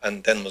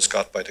 and then was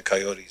got by the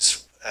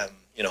coyotes.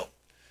 You know,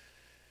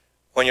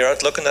 when you're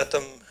out looking at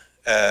them,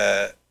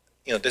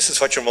 you know, this is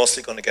what you're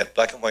mostly going to get,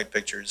 black and white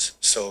pictures.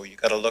 So you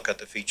got to look at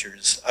the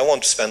features. I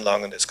won't spend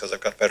long on this because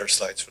I've got better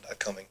slides for that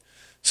coming.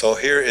 So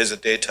here is a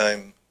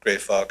daytime gray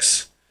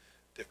fox.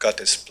 They've got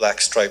this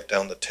black stripe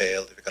down the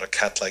tail. They've got a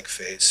cat-like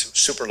face,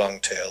 super long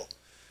tail,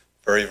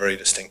 very, very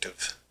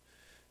distinctive.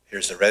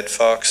 Here's the red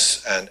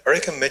fox, and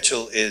Erica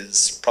Mitchell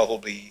is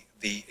probably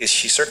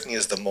she certainly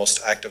is the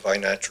most active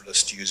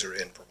iNaturalist user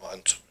in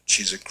Vermont.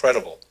 She's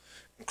incredible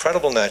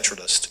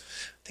naturalist.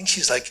 I think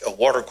she's like a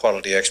water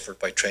quality expert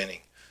by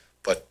training,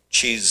 but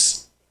she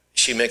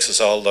makes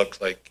us all look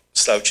like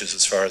slouches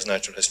as far as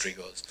natural history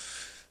goes.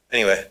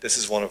 Anyway, this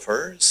is one of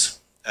hers,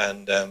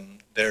 and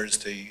there's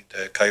the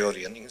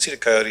coyote, and you can see the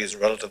coyote is a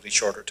relatively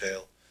shorter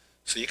tail,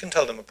 so you can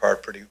tell them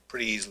apart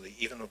pretty easily,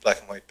 even with black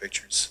and white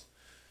pictures.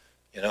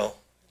 You know,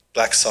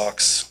 black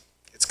socks.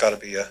 It's got to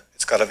be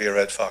a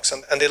red fox,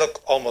 and they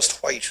look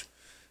almost white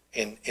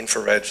in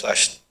infrared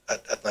flash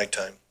at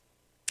nighttime.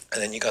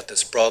 And then you got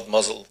this broad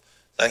muzzle,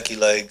 lanky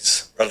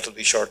legs,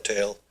 relatively short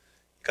tail.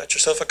 You got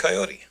yourself a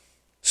coyote.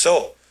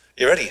 So,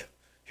 you ready?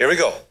 Here we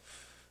go.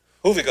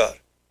 Who have we got?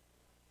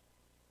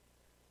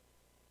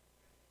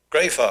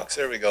 Gray fox,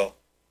 there we go.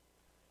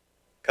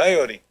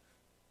 Coyote.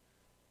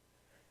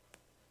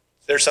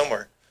 There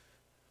somewhere.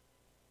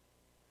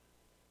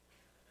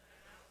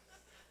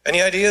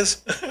 Any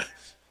ideas?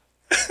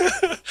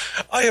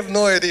 I have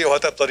no idea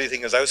what that bloody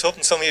thing is. I was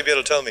hoping somebody would be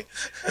able to tell me.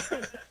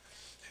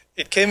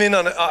 It came in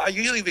on,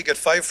 usually we get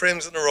 5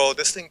 frames in a row.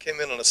 This thing came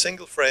in on a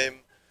single frame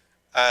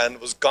and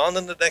was gone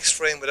in the next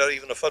frame without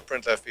even a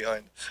footprint left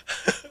behind.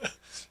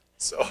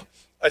 So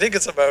I think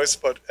it's a mouse,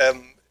 but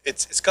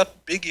it's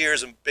got big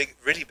ears and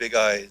really big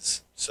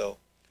eyes. So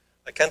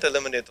I can't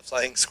eliminate the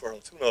flying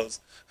squirrels. Who knows?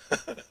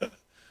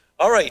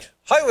 All right,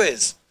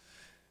 highways.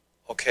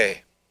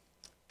 Okay,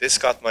 this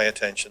got my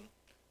attention.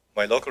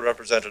 My local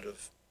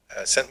representative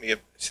sent me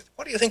said,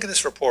 what do you think of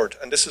this report?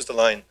 And this is the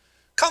line.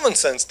 Common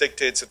sense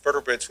dictates that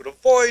vertebrates would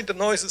avoid the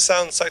noises,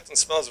 sounds, sights, and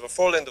smells of a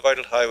four-lane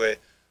divided highway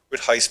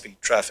with high-speed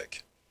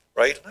traffic,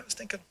 right? And I was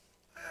thinking,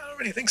 I don't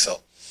really think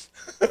so.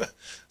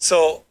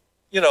 So,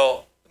 you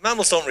know,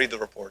 mammals don't read the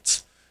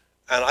reports.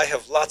 And I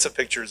have lots of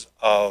pictures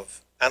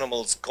of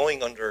animals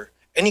going under.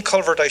 Any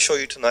culvert I show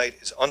you tonight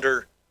is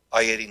under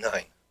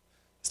I-89.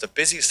 It's the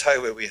busiest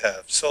highway we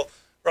have. So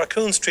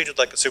raccoons treated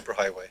like a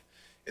superhighway.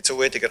 It's a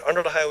way to get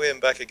under the highway and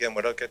back again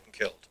without getting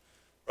killed,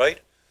 right?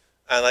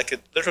 And I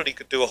could literally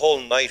do a whole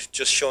night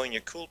just showing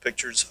you cool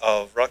pictures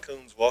of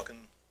raccoons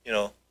walking, you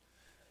know.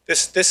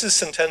 This is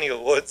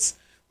Centennial Woods.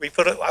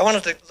 I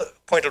wanted to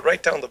point it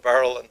right down the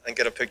barrel and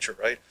get a picture,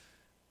 right?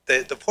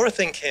 The poor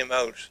thing came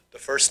out the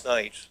first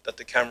night that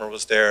the camera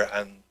was there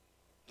and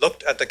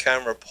looked at the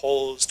camera,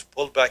 posed,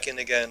 pulled back in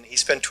again. He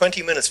spent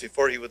 20 minutes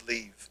before he would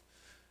leave.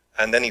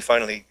 And then he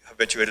finally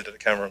habituated to the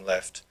camera and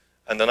left.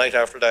 And the night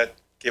after that,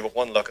 gave it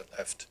one look and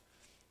left.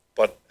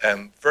 But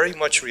very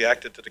much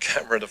reacted to the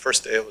camera the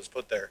first day it was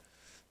put there.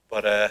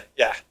 But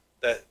yeah,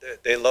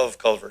 they love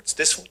culverts.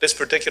 This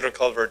particular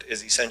culvert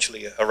is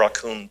essentially a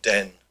raccoon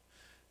den.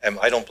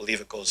 I don't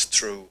believe it goes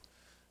through,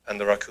 and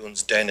the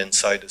raccoons den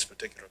inside this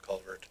particular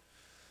culvert.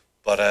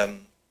 But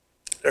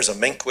there's a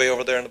mink way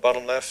over there in the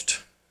bottom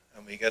left,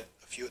 and we get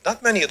a few,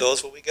 not many of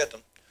those, but we get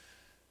them.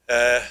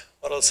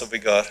 What else have we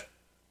got?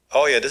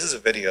 Oh yeah, this is a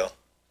video.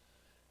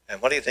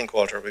 And what do you think,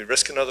 Walter? Are we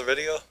risking another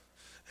video?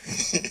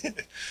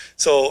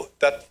 So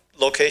that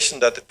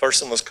location that the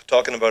person was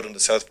talking about in the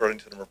South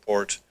Burlington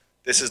report,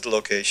 this is the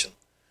location.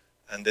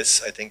 And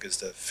this, I think, is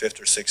the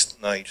 5th or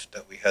 6th night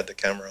that we had the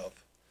camera up.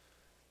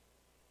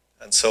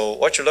 And so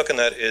what you're looking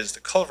at is the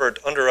culvert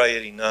under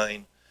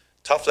I-89.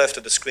 Top left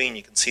of the screen,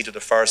 you can see to the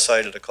far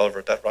side of the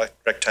culvert, that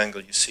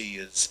rectangle you see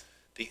is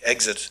the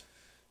exit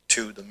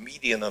to the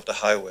median of the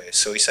highway.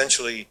 So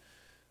essentially,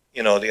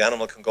 you know, the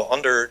animal can go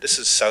under, this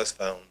is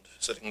southbound.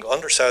 So it can go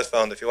under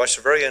southbound. If you watch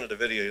the very end of the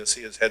video, you'll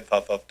see his head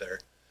pop up there.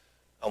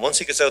 And once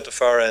he gets out the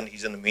far end,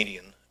 he's in the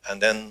median.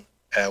 And then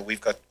we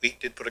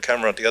did put a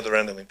camera at the other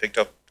end, and we picked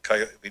up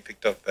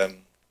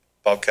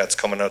bobcats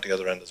coming out the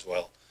other end as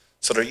well.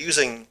 So they're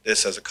using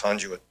this as a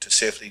conduit to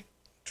safely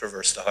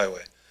traverse the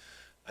highway.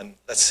 And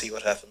let's see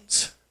what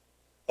happens.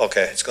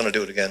 Okay, it's going to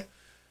do it again.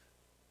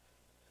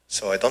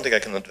 So I don't think I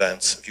can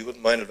advance. If you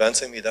wouldn't mind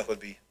advancing me, that would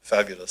be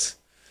fabulous.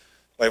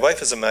 My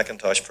wife is a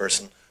Macintosh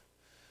person.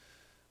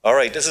 All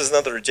right, this is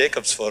another of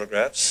Jacob's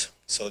photographs.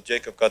 So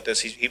Jacob got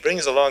this. He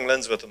brings a long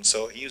lens with him,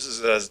 so he uses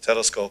it as a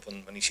telescope,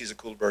 and when he sees a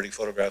cool bird, he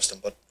photographs them.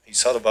 But he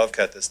saw the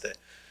bobcat this day.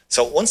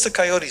 So once the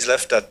coyotes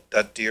left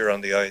that deer on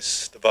the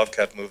ice, the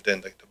bobcat moved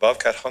in. The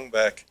bobcat hung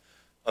back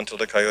until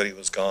the coyote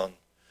was gone.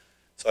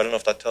 So I don't know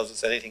if that tells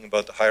us anything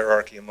about the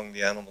hierarchy among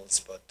the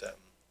animals, but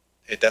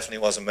it definitely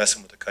wasn't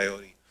messing with the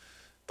coyote.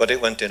 But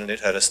it went in and it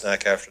had a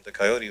snack after the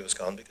coyote was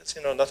gone because,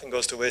 you know, nothing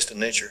goes to waste in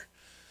nature.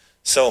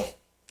 So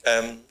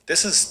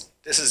this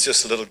is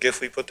just a little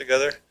GIF we put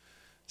together.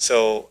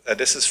 So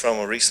this is from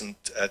a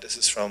recent, this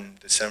is from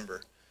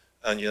December.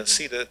 And you'll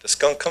see that the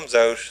skunk comes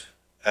out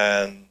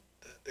and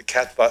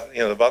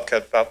the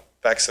bobcat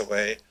backs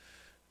away.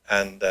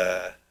 And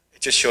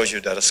it just shows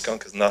you that a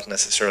skunk is not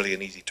necessarily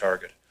an easy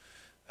target.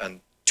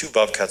 And 2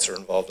 bobcats are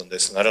involved in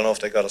this. And I don't know if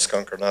they got a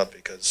skunk or not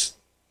because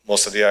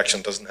most of the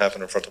action doesn't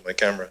happen in front of my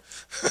camera.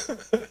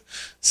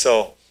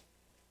 So,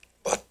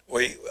 but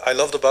I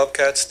love the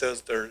bobcats.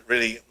 They're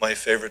really my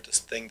favorite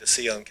thing to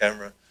see on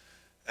camera.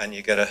 And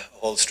you get a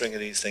whole string of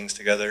these things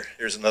together.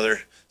 Here's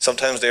another.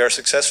 Sometimes they are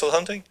successful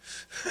hunting.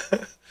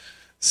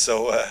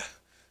 So,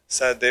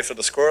 sad day for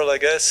the squirrel, I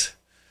guess.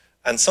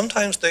 And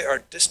sometimes they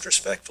are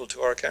disrespectful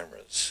to our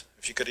cameras,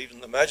 if you could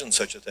even imagine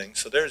such a thing.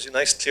 So there's a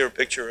nice clear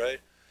picture, right?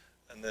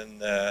 And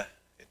then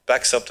it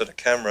backs up to the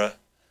camera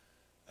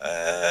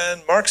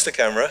and marks the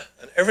camera,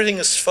 and everything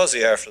is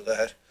fuzzy after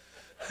that.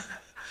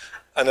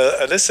 And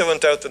Alyssa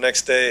went out the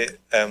next day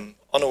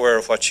unaware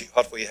of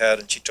what we had,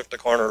 and she took the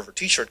corner of her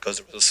t-shirt because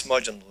there was a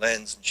smudge on the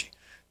lens, and she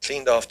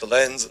cleaned off the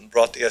lens and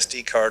brought the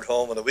SD card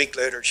home, and a week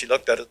later she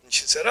looked at it and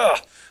she said,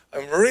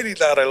 I'm really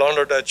glad I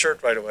laundered that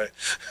shirt right away.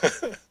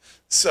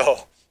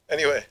 So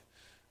anyway,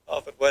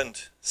 off it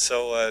went.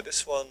 So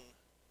this one,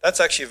 that's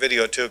actually a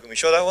video too. Can we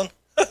show that one?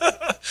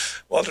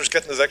 Walter's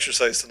getting his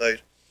exercise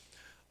tonight.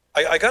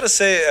 I got to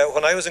say,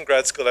 when I was in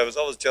grad school, I was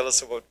always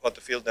jealous about what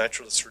the field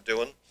naturalists were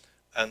doing.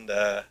 And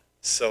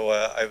so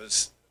I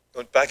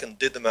went back and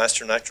did the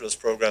Master Naturalist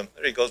program.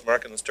 There he goes,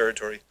 marking his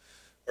territory.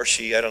 Or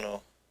she, I don't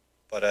know.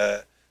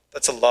 But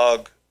that's a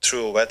log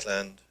through a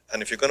wetland.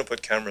 And if you're going to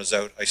put cameras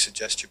out, I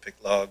suggest you pick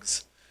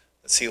logs.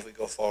 Let's see if we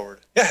go forward.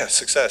 Yeah,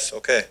 success.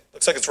 Okay.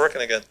 Looks like it's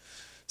working again.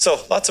 So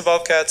lots of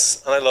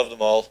bobcats, and I love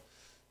them all.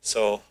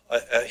 So,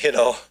 you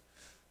know,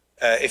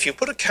 if you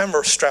put a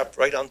camera strapped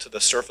right onto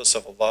the surface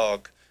of a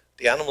log,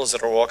 the animals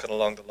that are walking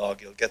along the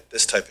log, you'll get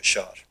this type of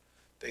shot.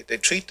 They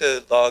treat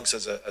the logs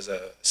as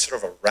a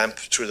sort of a ramp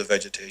through the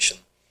vegetation,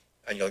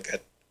 and you'll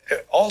get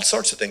all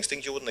sorts of things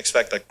you wouldn't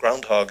expect, like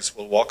groundhogs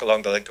will walk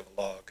along the length of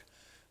a log,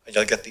 and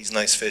you'll get these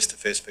nice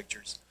face-to-face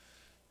pictures.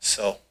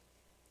 So,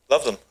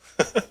 love them.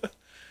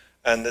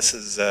 And this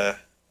is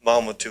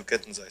mom with 2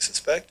 kittens, I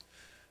suspect.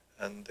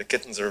 And the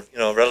kittens are,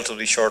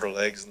 relatively shorter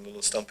legs and a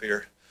little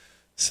stumpier.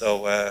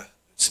 So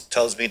it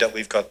tells me that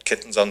we've got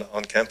kittens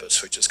on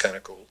campus, which is kind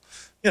of cool,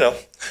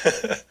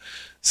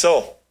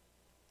 So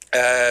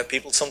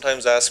people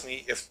sometimes ask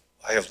me if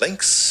I have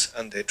links,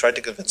 and they try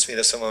to convince me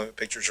that some of my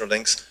pictures are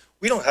links.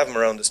 We don't have them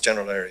around this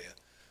general area.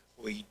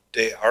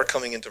 They are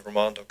coming into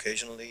Vermont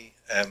occasionally,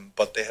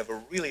 but they have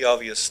a really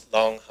obvious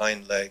long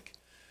hind leg.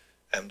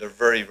 They're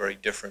very, very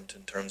different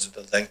in terms of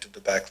the length of the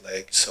back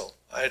leg. So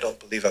I don't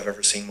believe I've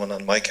ever seen one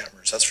on my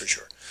cameras, that's for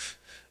sure.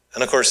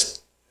 And of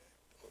course,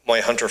 my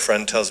hunter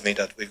friend tells me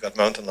that we've got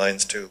mountain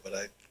lions too, but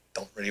I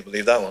don't really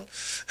believe that one.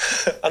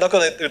 I'm not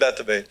going to do that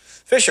debate.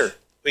 Fisher,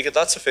 we get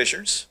lots of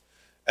fishers.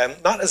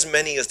 Not as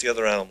many as the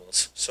other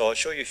animals. So I'll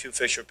show you a few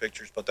fisher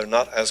pictures, but they're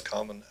not as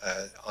common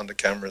on the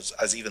cameras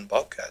as even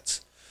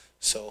bobcats.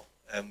 So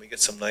we get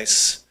some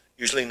nice,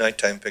 usually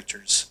nighttime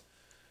pictures.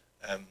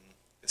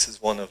 This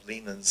is one of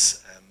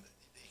Lena's.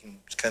 You can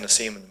kind of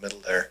see him in the middle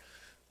there,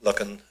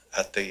 looking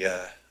at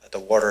the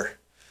water.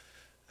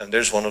 And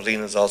there's one of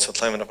Lena's also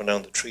climbing up and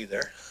down the tree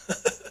there.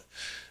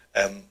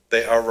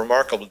 They are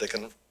remarkable. They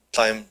can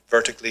climb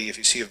vertically. If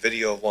you see a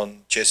video of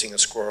one chasing a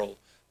squirrel,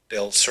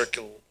 they'll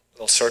circle,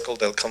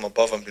 they'll come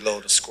above and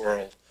below the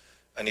squirrel,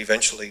 and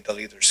eventually they'll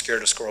either scare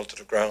the squirrel to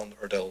the ground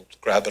or they'll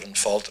grab it and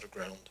fall to the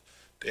ground.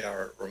 They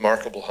are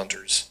remarkable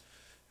hunters.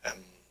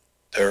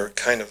 They're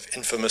kind of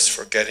infamous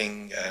for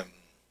getting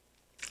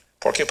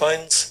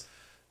porcupines,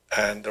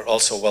 and they're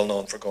also well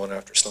known for going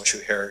after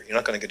snowshoe hare. You're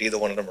not going to get either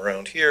one of them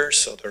around here,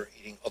 so they're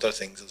eating other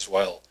things as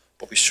well.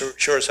 But we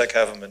sure as heck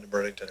have them in the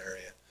Burlington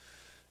area.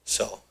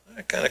 So,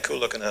 kind of cool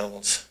looking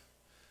animals.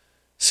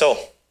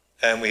 So,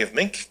 we have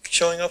mink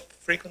showing up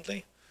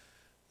frequently.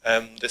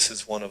 This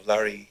is one of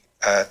Larry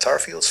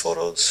Tarfield's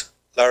photos.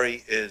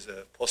 Larry is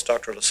a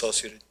postdoctoral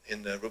associate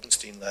in the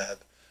Rubenstein lab,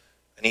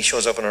 and he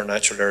shows up in our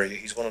natural area.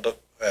 He's one of the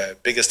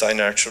biggest eye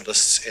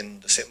naturalists in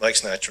the St.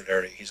 Mike's natural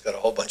area. He's got a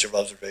whole bunch of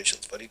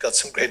observations, but he's got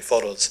some great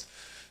photos.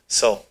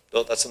 So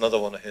that's another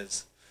one of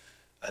his.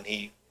 And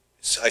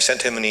I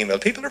sent him an email.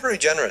 People are very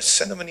generous.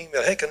 Send him an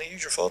email. Hey, can I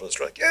use your photos?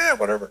 They're like, yeah,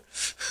 whatever.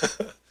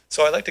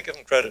 So I like to give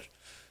him credit.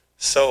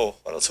 So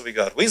what else have we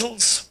got?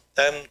 Weasels.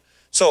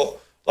 So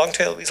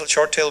long-tailed weasel,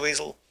 short-tailed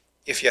weasel.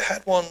 If you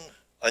had one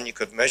and you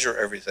could measure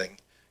everything,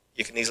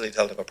 you can easily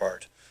tell them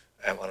apart.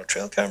 On a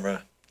trail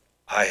camera,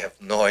 I have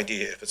no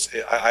idea if it's.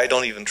 I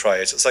don't even try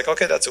it. It's like,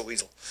 okay, that's a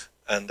weasel.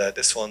 And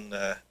this one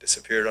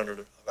disappeared under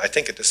the. I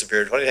think it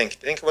disappeared. What do you think?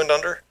 Do you think it went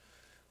under?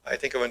 I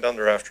think it went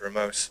under after a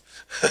mouse.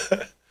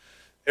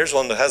 Here's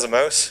one that has a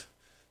mouse.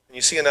 When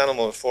you see an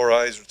animal with 4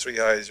 eyes or 3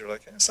 eyes, you're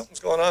like,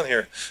 something's going on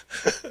here.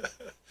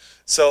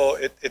 So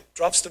it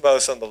drops the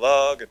mouse on the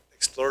log, it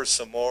explores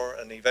some more,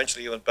 and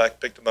eventually it went back,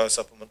 picked the mouse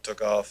up, and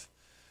took off.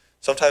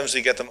 Sometimes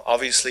we get them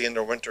obviously in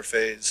their winter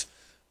phase.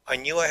 I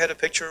knew I had a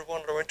picture of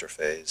one in their winter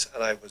phase,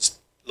 and I was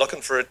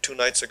looking for it 2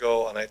 nights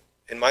ago, and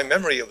in my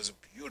memory it was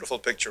a beautiful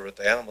picture with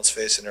the animal's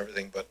face and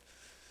everything, but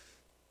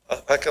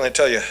what can I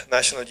tell you?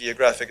 National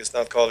Geographic is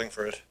not calling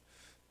for it,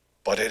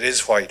 but it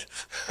is white.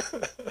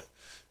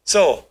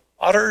 So,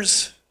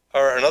 otters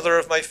are another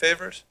of my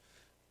favorite.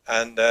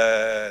 And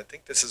I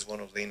think this is one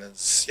of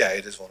Lena's. Yeah,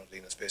 it is one of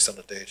Lena's based on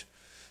the date.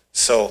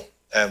 So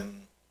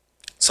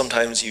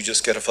sometimes you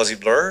just get a fuzzy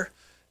blur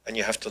and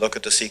you have to look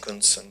at the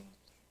sequence and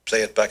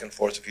play it back and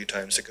forth a few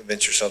times to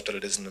convince yourself that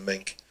it isn't a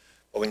mink.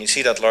 But when you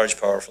see that large,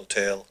 powerful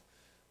tail,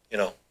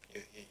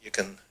 you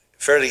can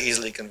fairly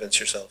easily convince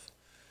yourself.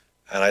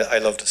 And I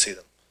love to see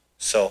them.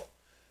 So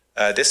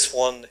this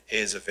one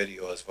is a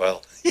video as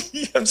well.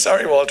 I'm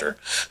sorry, Walter.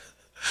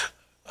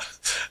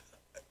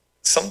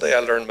 Someday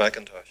I'll learn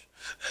Macintosh.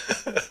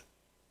 There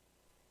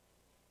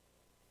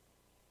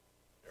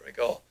we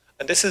go.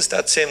 And this is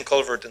that same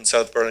culvert in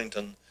South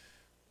Burlington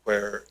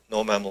where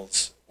no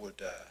mammals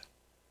would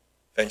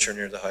venture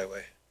near the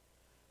highway.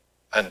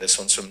 And this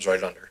one swims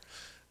right under.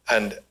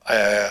 And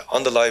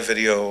on the live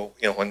video,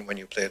 when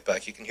you play it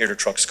back, you can hear the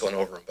trucks going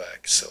over and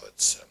back. So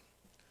it's,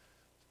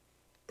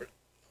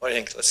 what do you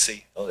think? Let's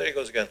see. Oh, there he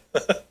goes again.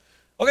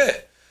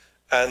 Okay.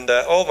 And,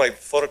 oh, my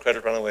photo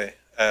credit ran away.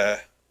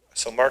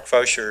 So Mark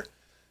Fauscher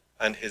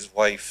and his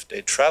wife,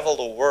 they travel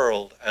the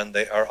world and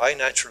they are eye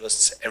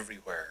naturalists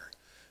everywhere.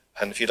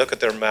 And if you look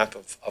at their map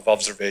of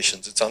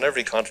observations, it's on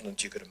every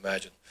continent you could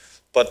imagine.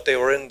 But they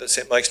were in the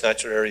St. Mike's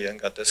natural area and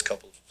got this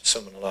couple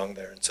swimming along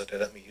there, and so they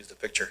let me use the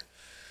picture.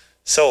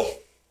 So,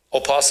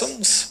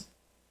 opossums.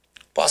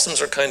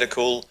 Opossums are kind of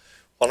cool.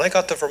 When I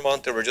got to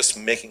Vermont, they were just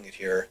making it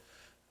here.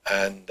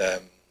 And,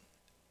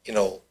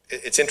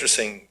 it's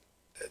interesting.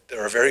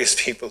 There are various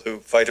people who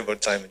fight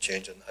about climate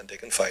change, and they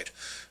can fight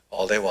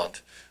all they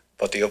want.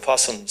 But the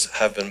opossums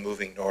have been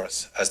moving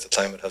north as the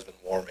climate has been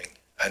warming.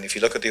 And if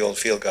you look at the old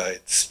field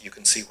guides, you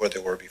can see where they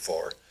were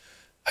before,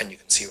 and you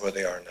can see where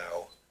they are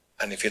now.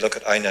 And if you look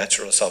at eye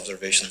naturalist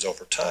observations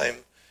over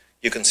time,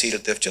 you can see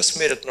that they've just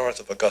made it north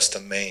of Augusta,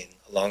 Maine,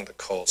 along the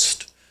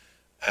coast.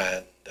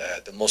 And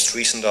the most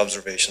recent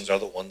observations are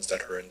the ones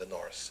that are in the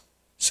north.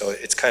 So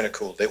it's kind of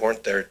cool. They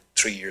weren't there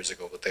 3 years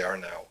ago, but they are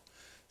now.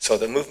 So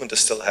the movement is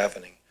still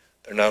happening.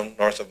 They're now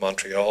north of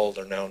Montreal.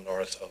 They're now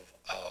north of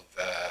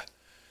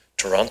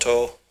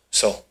Toronto.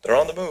 So they're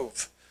on the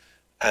move.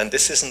 And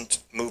this isn't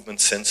movement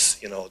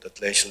since, you know, the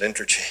glacial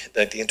interchange,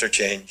 the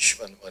interchange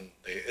when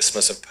the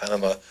Isthmus of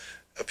Panama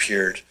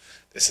appeared.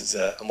 This is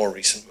a more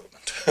recent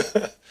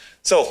movement.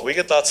 So we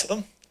get lots of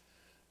them.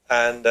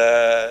 And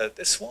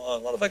this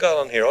one, what have I got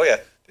on here? Oh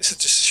yeah, this is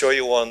just to show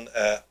you one.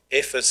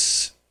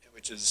 APHIS,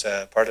 which is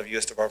part of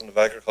U.S. Department of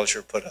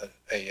Agriculture, put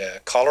a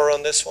collar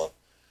on this one.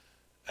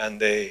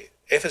 And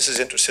APHIS is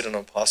interested in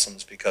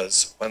opossums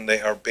because when they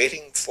are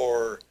baiting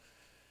for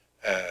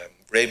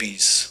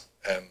rabies,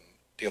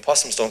 the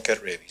opossums don't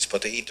get rabies,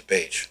 but they eat the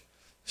bait.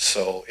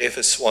 So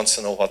APHIS wants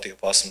to know what the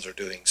opossums are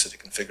doing so they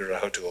can figure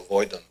out how to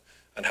avoid them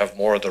and have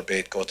more of their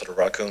bait go to the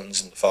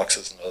raccoons and the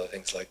foxes and other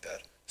things like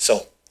that.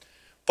 So,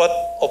 but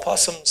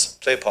opossums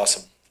play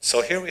possum.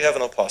 So here we have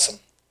an opossum,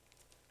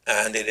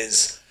 and it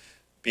is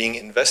being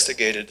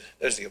investigated.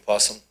 There's the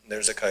opossum, and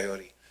there's a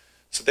coyote.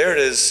 So there it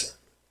is,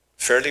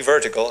 fairly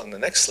vertical. And the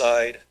next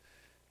slide,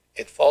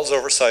 it falls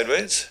over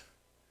sideways.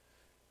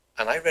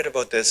 And I read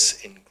about this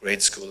in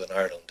grade school in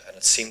Ireland, and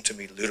it seemed to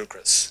me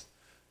ludicrous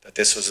that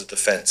this was a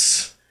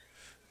defense.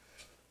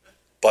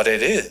 But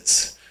it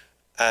is.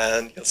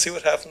 And you'll see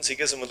what happens. He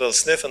gives him a little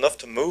sniff, enough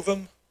to move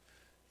him.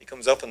 He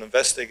comes up and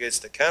investigates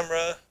the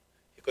camera.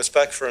 He goes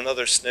back for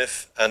another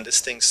sniff, and this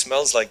thing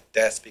smells like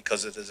death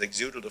because it has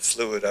exuded a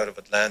fluid out of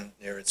its land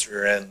near its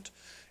rear end.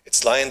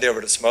 It's lying there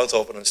with its mouth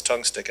open and its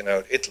tongue sticking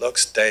out. It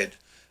looks dead,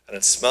 and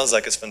it smells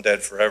like it's been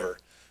dead forever,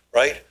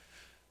 right?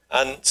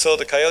 And so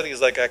the coyote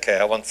is like, okay,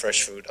 I want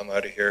fresh food. I'm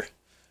out of here.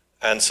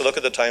 And so look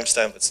at the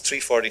timestamp. It's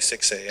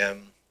 3:46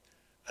 a.m.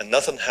 And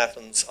nothing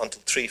happens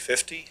until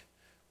 3:50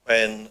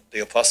 when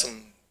the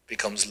opossum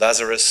becomes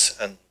Lazarus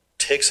and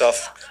takes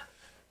off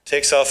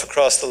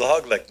across the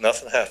log like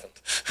nothing happened.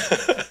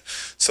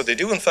 So they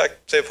do, in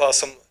fact, play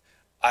possum.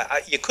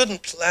 You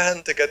couldn't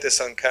plan to get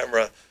this on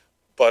camera,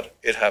 but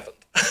it happened.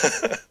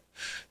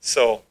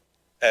 So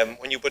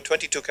when you put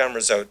 22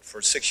 cameras out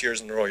for 6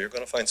 years in a row, you're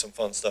going to find some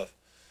fun stuff.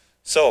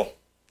 So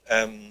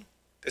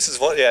this is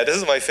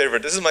my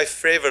favorite. This is my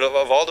favorite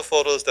of all the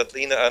photos that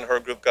Lena and her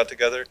group got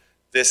together.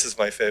 This is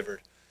my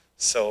favorite.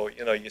 So,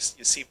 you know, you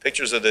see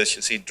pictures of this,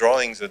 you see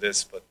drawings of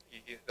this, but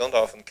you don't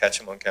often catch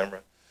them on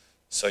camera.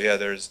 So yeah,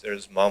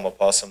 there's mom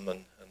opossum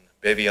and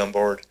baby on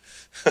board.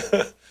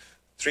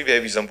 3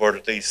 babies on board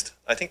at least.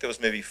 I think there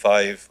was maybe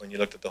 5 when you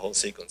looked at the whole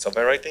sequence. Am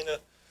I right, Lena?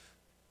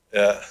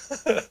 Yeah.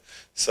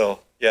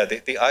 So yeah,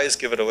 the eyes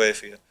give it away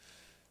for you.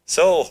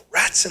 So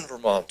rats in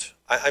Vermont.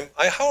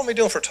 How am I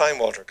doing for time,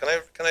 Walter?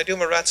 Can I do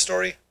my rat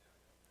story?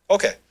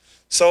 Okay.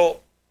 So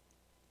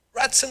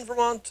rats in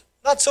Vermont,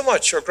 not so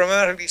much, or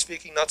grammatically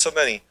speaking, not so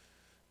many.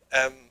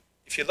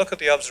 If you look at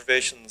the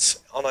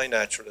observations on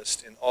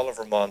iNaturalist in all of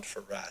Vermont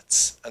for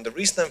rats, and the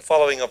reason I'm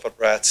following up with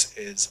rats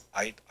is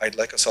I'd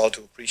like us all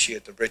to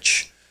appreciate the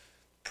rich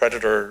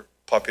predator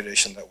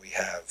population that we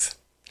have.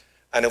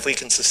 And if we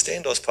can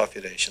sustain those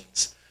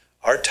populations,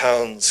 our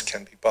towns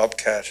can be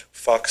bobcat,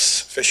 fox,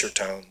 fisher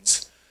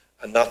towns,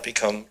 and not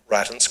become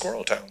rat and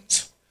squirrel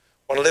towns.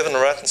 Want to live in a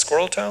rat and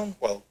squirrel town?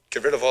 Well,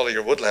 get rid of all of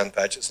your woodland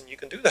patches and you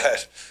can do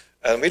that.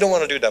 And we don't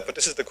want to do that, but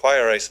this is the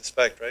choir, I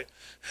suspect, right?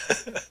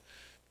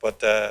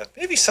 But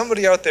maybe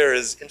somebody out there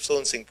is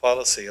influencing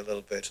policy a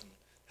little bit and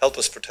help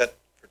us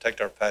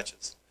protect our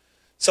patches.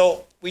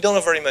 So we don't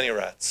have very many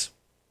rats.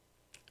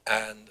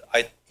 And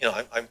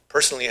I'm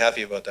personally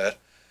happy about that.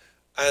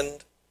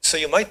 And so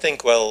you might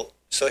think, well,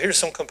 so here's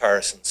some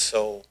comparisons.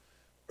 So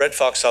red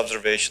fox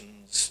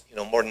observations,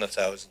 more than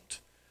 1,000.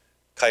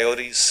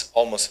 Coyotes,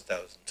 almost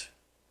 1,000.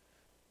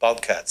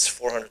 Bobcats,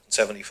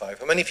 475.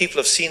 How many people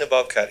have seen a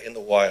bobcat in the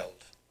wild?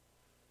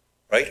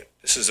 Right?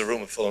 This is a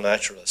room full of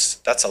naturalists.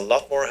 That's a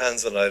lot more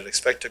hands than I'd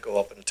expect to go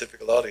up in a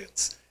typical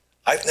audience.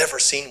 I've never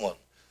seen one.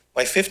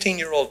 My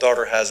 15-year-old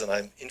daughter has, and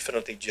I'm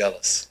infinitely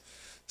jealous.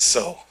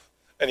 So,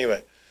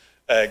 anyway,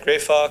 gray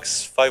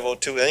fox,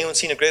 502. Anyone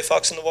seen a gray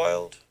fox in the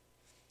wild?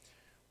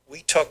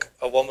 We took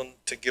a woman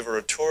to give her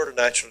a tour of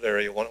the natural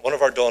area. One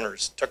of our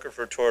donors took her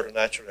for a tour of the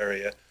natural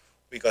area.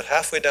 We got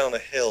halfway down a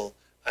hill,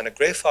 and a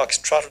gray fox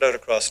trotted out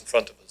across in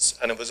front of us.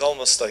 And it was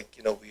almost like,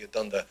 we had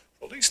done the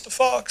release the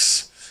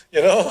fox,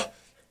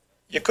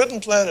 You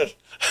couldn't plan it.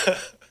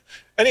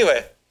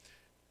 Anyway,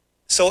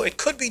 so it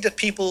could be that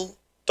people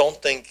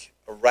don't think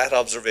a rat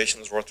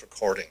observation is worth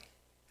recording,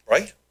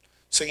 right?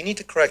 So you need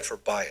to correct for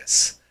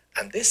bias.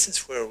 And this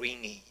is where we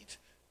need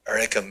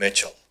Erica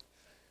Mitchell,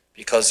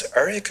 because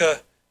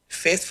Erica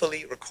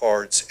faithfully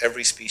records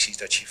every species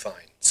that she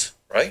finds,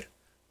 right?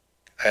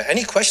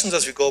 Any questions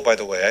as we go, by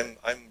the way?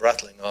 I'm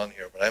rattling on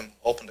here, but I'm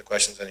open to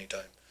questions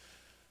anytime.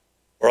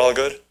 We're all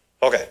good?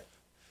 Okay.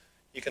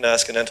 You can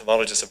ask an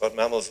entomologist about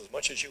mammals as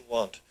much as you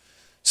want.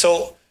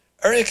 So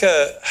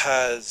Erica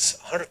has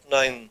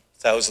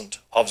 109,000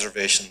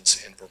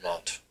 observations in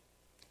Vermont,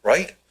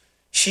 right?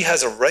 She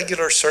has a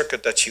regular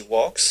circuit that she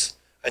walks,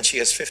 and she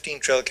has 15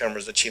 trail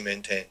cameras that she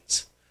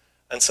maintains.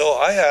 And so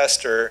I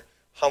asked her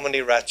how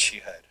many rats she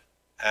had.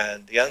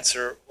 And the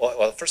answer,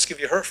 well, first give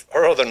you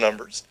her other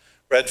numbers.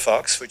 Red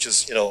fox, which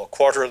is, a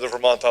quarter of the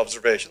Vermont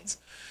observations.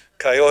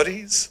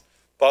 Coyotes,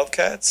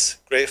 bobcats,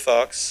 gray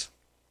fox,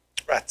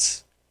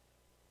 rats.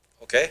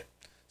 Okay?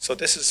 So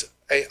this is,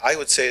 I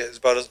would say, is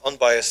about as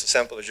unbiased a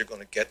sample as you're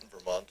going to get in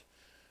Vermont.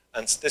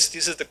 And this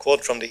is the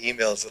quote from the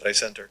emails that I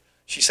sent her.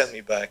 She sent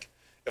me back.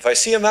 If I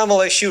see a mammal,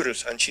 I shoot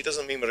it. And she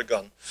doesn't mean with a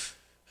gun.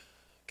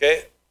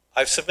 Okay?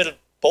 I've submitted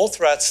both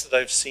rats that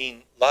I've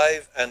seen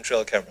live and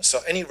trail cameras. So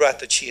any rat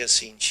that she has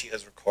seen, she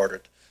has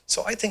recorded.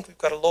 So I think we've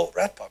got a low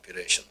rat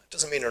population. It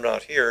doesn't mean they're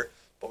not here,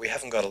 but we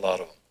haven't got a lot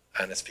of them.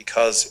 And it's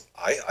because,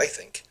 I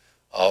think,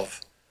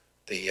 of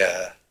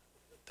the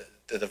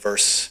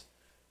diverse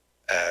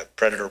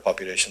predator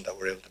population that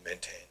we're able to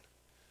maintain.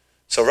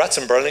 So rats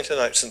in Burlington,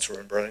 since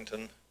we're in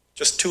Burlington,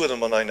 just 2 of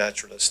them on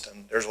iNaturalist,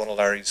 and there's one of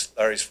Larry's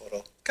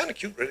photo. Kind of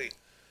cute, really,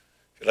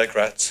 if you like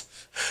rats.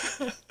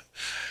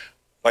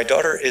 My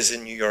daughter is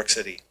in New York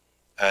City,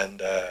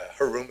 and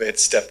her roommate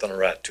stepped on a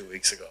rat 2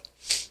 weeks ago.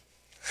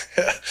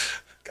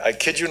 I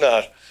kid you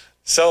not.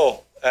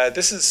 So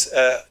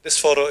this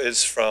photo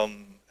is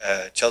from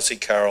Chelsea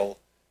Carroll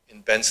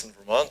in Benson,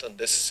 Vermont, and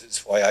this is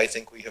why I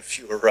think we have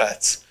fewer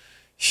rats.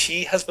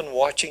 She has been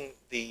watching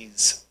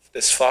this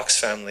fox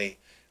family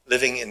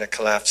living in a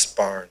collapsed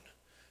barn,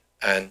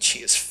 and she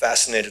is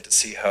fascinated to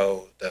see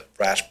how the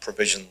rat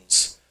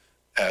provisions,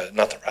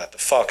 the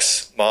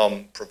fox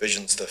mom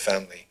provisions the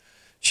family.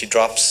 She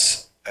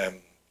drops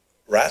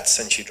rats,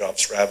 and she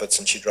drops rabbits,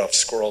 and she drops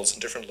squirrels in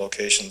different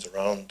locations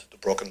around the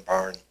broken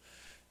barn,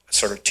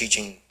 sort of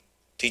teaching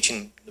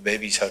the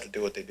babies how to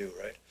do what they do,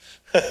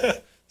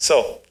 right?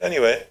 So,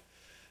 anyway,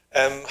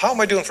 how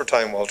am I doing for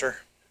time, Walter?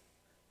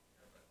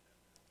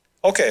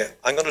 Okay,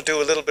 I'm going to do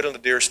a little bit on the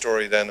deer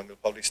story then, and we'll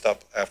probably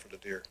stop after the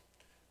deer.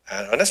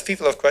 And unless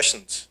people have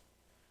questions.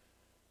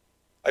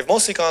 I've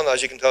mostly gone,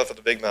 as you can tell, for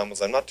the big mammals.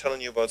 I'm not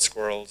telling you about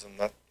squirrels, and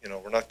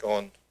we're not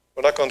going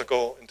to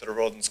go into the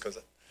rodents because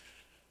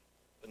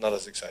they're not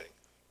as exciting.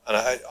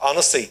 And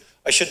honestly,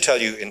 I should tell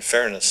you, in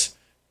fairness,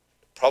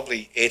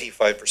 probably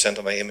 85%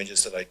 of my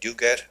images that I do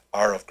get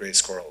are of gray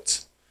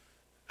squirrels.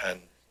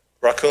 And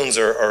raccoons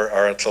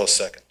are a close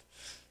second.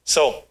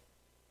 So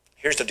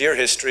here's the deer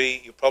history.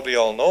 You probably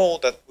all know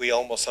that we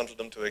almost hunted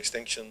them to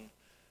extinction.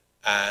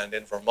 And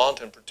in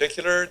Vermont in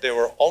particular, they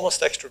were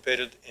almost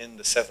extirpated in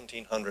the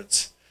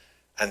 1700s.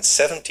 And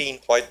 17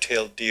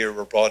 white-tailed deer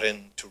were brought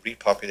in to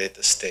repopulate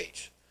the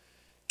state.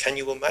 Can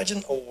you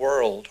imagine a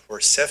world where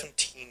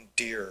 17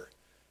 deer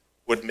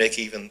would make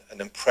even an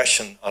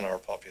impression on our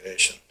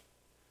population?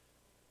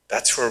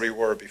 That's where we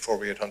were before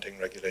we had hunting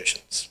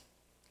regulations,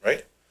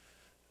 right?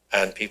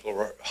 And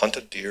people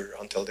hunted deer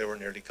until they were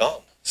nearly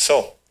gone.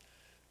 So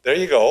there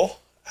you go.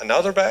 And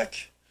now they're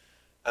back.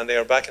 And they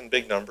are back in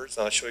big numbers.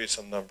 And I'll show you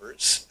some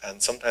numbers.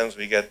 And sometimes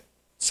we get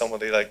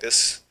somebody like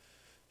this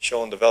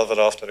showing the velvet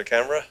off to the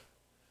camera.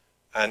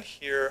 And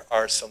here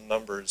are some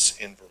numbers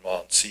in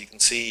Vermont. So you can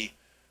see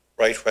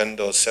right when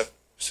those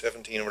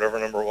 17 or whatever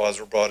number was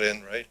were brought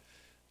in, right?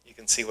 You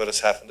can see what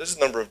has happened. This is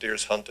the number of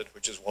deers hunted,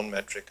 which is one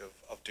metric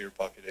of deer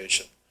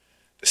population.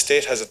 The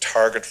state has a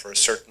target for a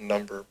certain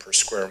number per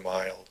square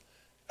mile.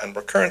 And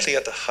we're currently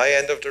at the high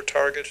end of their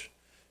target.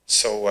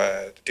 So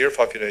the deer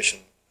population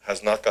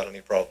has not got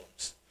any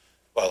problems.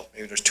 Well,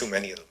 maybe there's too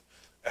many of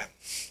them.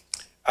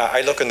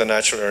 I look in the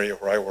natural area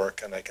where I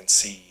work, and I can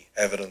see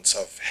evidence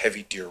of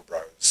heavy deer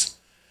browse.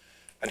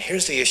 And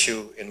here's the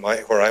issue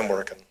where I'm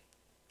working.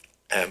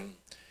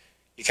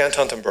 You can't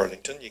hunt in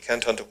Burlington, you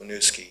can't hunt in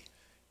Winooski,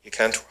 you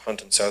can't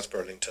hunt in South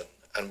Burlington,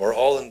 and we're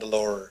all in the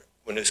lower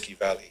Winooski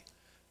Valley.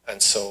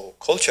 And so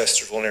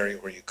Colchester's one area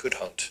where you could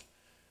hunt.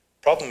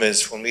 Problem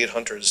is, when we had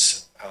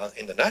hunters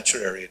in the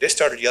natural area, they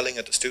started yelling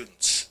at the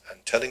students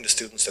and telling the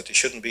students that they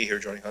shouldn't be here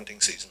during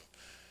hunting season,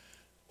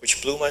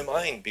 which blew my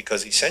mind,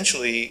 because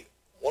essentially,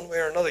 one way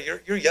or another,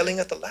 you're yelling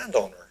at the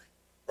landowner,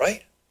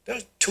 right? They're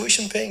a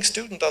tuition-paying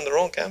student on their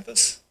own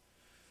campus.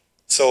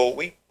 So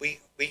we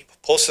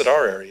posted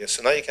our area,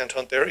 so now you can't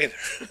hunt there either.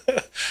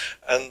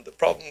 And the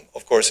problem,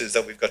 of course, is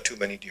that we've got too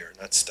many deer, and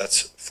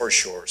that's for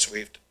sure. So we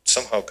have to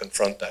somehow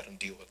confront that and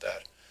deal with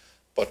that.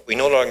 But we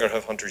no longer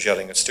have hunters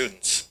yelling at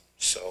students.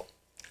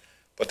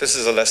 But this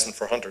is a lesson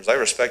for hunters. I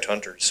respect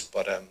hunters,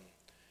 but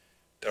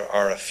there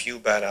are a few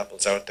bad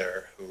apples out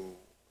there who,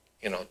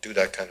 do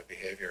that kind of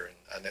behavior,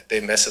 and they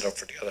mess it up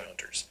for the other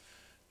hunters.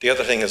 The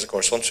other thing is, of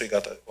course, once we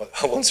got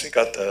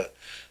the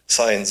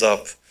signs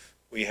up,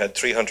 we had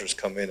 3 hunters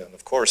come in, and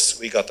of course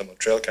we got them on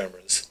trail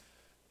cameras,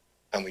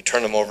 and we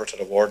turned them over to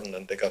the warden,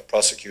 and they got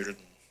prosecuted.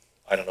 And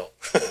I don't know.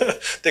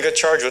 They got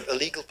charged with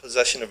illegal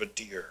possession of a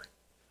deer.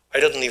 I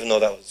didn't even know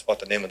that was what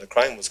the name of the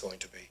crime was going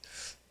to be.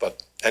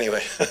 But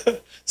anyway,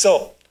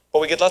 but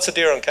we get lots of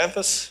deer on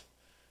campus,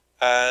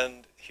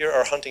 and here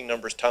are hunting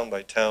numbers town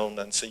by town.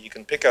 And so you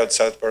can pick out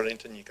South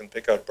Burlington, you can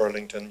pick out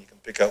Burlington, you can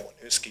pick out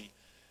Winooski,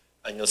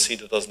 and you'll see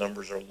that those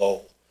numbers are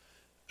low.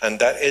 And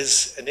that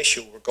is an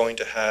issue we're going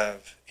to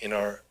have in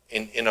our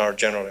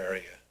general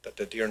area, that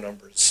the deer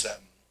numbers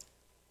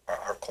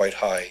are quite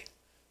high.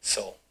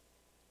 So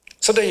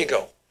there you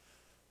go.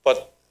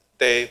 But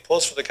they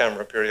pose for the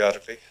camera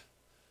periodically,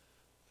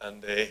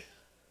 and they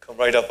come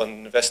right up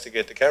and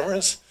investigate the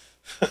cameras.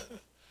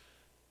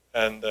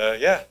 And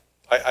yeah,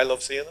 I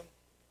love seeing them,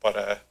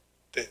 but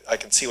I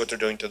can see what they're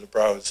doing to the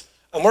browse.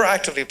 And we're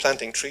actively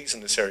planting trees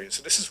in this area.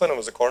 So this is when it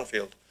was a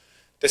cornfield.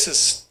 This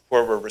is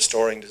where we're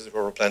restoring, this is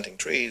where we're planting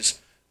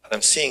trees. And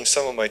I'm seeing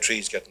some of my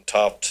trees getting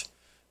topped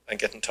and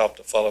getting topped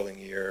the following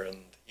year.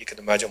 And you can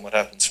imagine what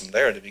happens from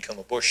there. They become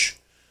a bush.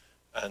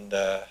 And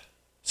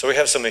so we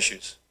have some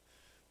issues.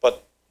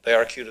 But they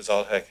are cute as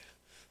all heck.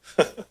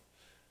 Oh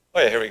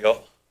yeah, here we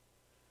go.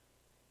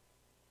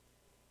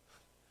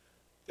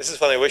 This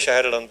is when I wish I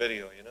had it on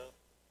video, you know.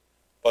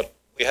 But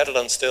we had it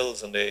on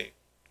stills and they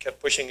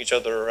kept pushing each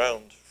other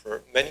around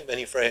for many,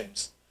 many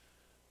frames.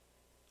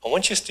 And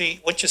once you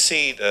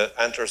see the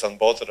antlers on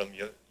both of them,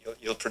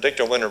 you'll predict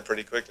a winner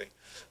pretty quickly.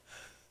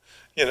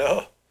 You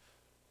know?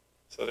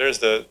 So there's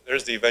the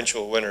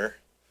eventual winner.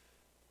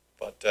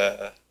 But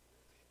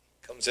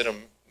comes in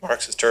and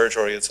marks his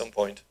territory at some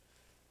point.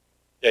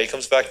 Yeah, he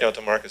comes back now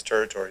to mark his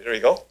territory. There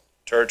you go.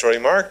 Territory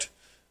marked.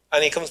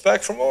 And he comes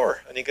back for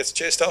more, and he gets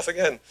chased off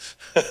again.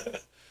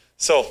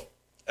 So,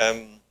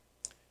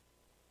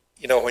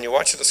 you know, when you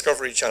watch the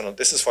Discovery Channel,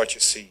 this is what you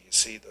see. You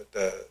see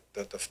the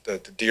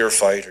deer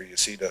fight, or you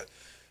see the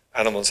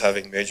animals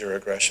having major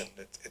aggression.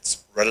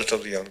 It's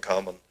relatively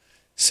uncommon.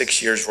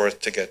 6 years worth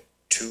to get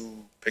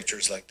 2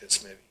 pictures like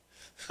this, maybe.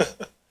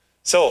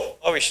 So,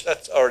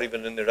 that's already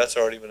been in there. That's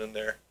already been in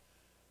there.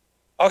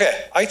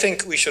 Okay, I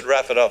think we should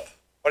wrap it up.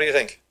 What do you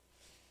think?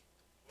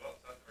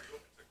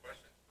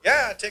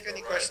 Yeah, take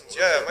any questions.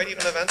 Yeah, I might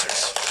even have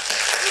answers.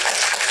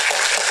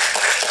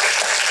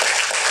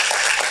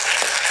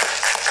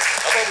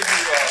 How about we do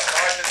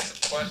 5 minutes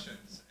of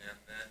questions, and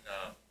then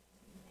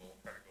we'll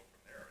kind of go from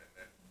there, and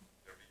then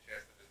there'll be a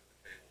chance to visit the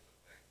tables and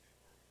things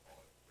before we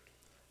call it.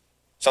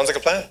 Sounds like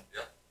a plan.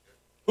 Yeah.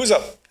 Who's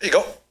up? There you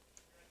go. Has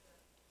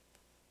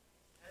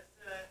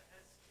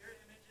your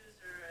images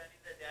or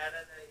any of the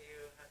data that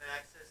you have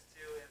access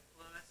to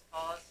influenced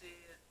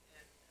policy and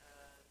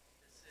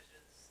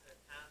decisions that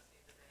towns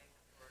need to make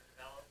for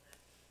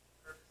development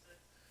purposes?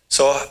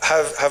 So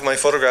have my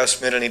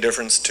photographs made any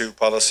difference to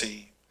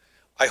policy?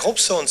 I hope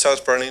so in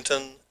South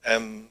Burlington.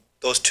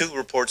 Those 2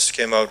 reports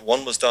came out.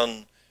 One was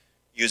done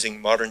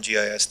using modern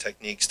GIS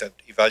techniques that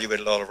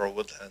evaluated all of our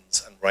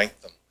woodlands and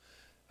ranked them.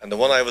 And the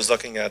one I was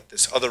looking at,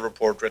 this other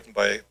report written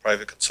by a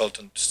private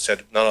consultant,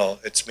 said, no,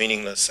 it's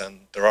meaningless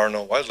and there are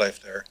no wildlife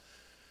there.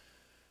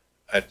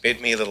 It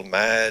made me a little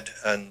mad,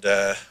 and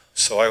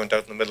so I went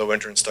out in the middle of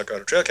winter and stuck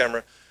out a trail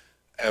camera.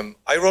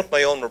 I wrote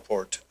my own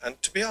report,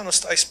 and to be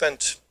honest, I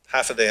spent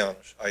half a day on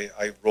it.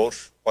 I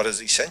wrote what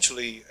is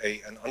essentially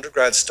an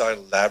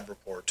undergrad-style lab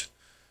report,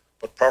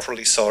 but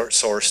properly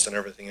sourced and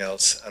everything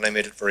else, and I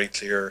made it very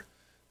clear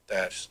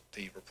that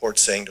the report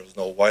saying there was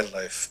no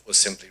wildlife was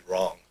simply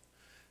wrong.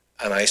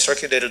 And I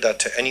circulated that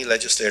to any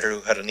legislator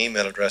who had an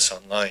email address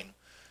online,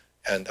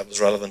 and that was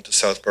relevant to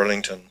South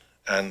Burlington,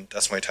 and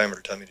that's my timer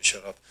to tell me to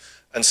shut up.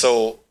 And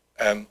so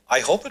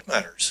I hope it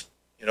matters,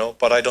 you know,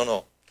 but I don't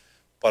know.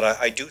 But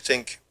I do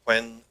think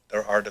when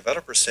there are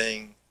developers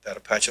saying that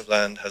a patch of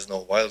land has no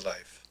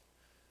wildlife,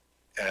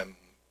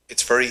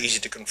 it's very easy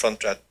to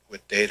confront that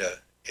with data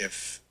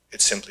if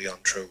it's simply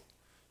untrue.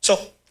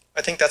 So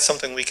I think that's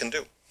something we can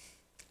do.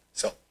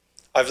 So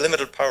I've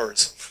limited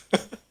powers,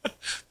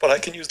 but I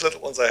can use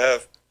little ones I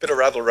have. Bit of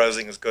rabble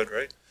rousing is good,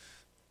 right?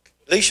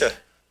 Alicia.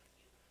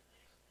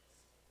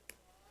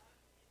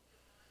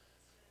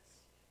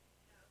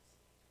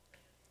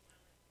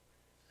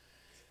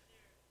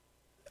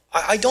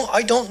 I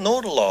don't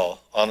know the law,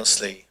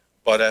 honestly,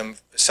 but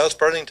South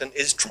Burlington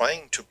is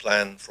trying to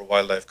plan for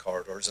wildlife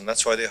corridors, and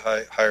that's why they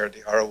hired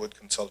the Arrowwood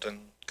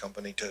Consulting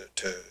Company to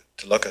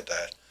look at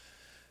that.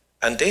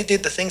 And they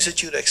did the things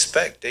that you'd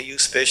expect. They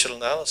used spatial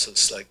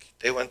analysis. Like,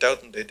 they went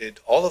out and they did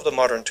all of the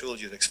modern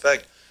tools you'd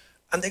expect,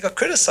 and they got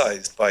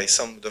criticized by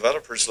some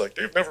developers, like,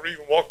 they've never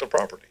even walked the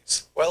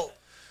properties. Well,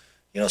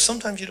 you know,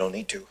 sometimes you don't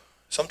need to.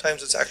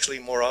 Sometimes it's actually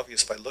more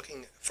obvious by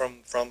looking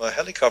from a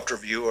helicopter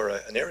view or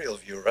an aerial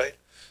view, right?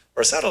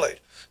 Or a satellite.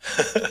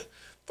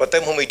 But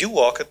then when we do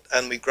walk it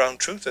and we ground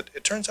truth it,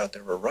 it turns out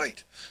they were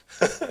right.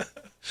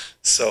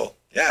 So,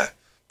 yeah.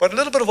 But a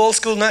little bit of old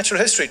school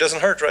natural history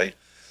doesn't hurt, right?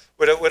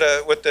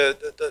 With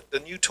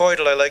the new toy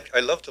that I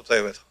love to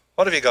play with.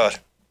 What have you got?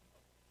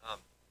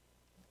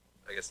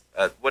 I guess,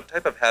 what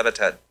type of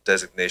habitat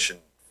designation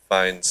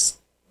finds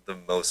the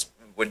most,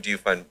 when do you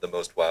find the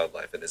most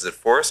wildlife? And is it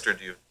forest or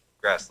do you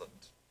grassland?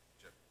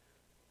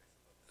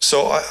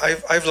 So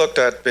I've looked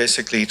at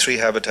basically 3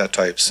 habitat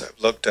types.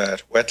 I've looked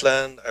at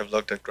wetland, I've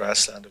looked at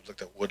grassland, I've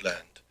looked at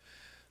woodland.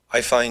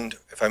 I find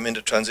if I'm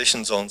into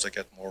transition zones, I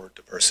get more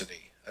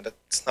diversity. And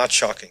it's not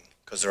shocking,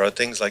 because there are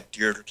things like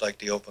deer that like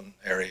the open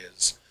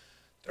areas.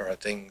 There are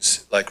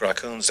things like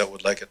raccoons that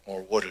would like it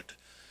more wooded.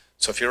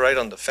 So if you're right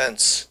on the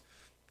fence,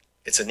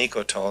 it's an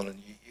ecotone,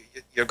 and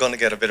you're going to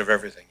get a bit of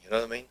everything, you know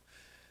what I mean?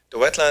 The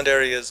wetland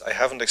areas, I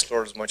haven't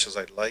explored as much as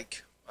I'd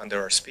like, and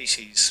there are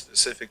species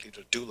specifically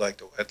that do like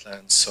the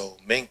wetlands, so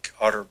mink,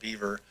 otter,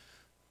 beaver,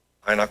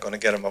 I'm not going to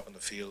get them up in the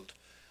field.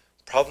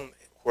 Problem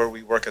where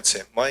we work at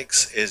St.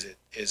 Mike's is it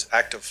is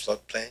active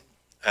floodplain,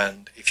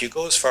 and if you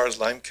go as far as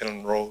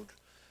Limekiln Road,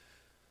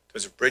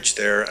 there's a bridge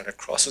there and it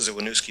crosses the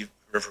Winooski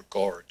River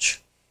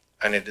Gorge,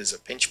 and it is a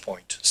pinch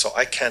point. So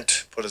I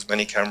can't put as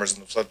many cameras in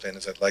the floodplain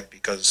as I'd like,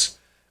 because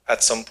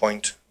at some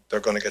point they're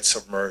going to get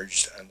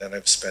submerged, and then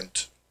I've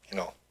spent, you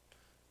know,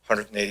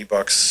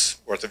 $180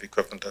 worth of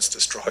equipment that's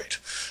destroyed.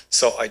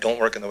 So I don't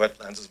work in the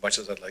wetlands as much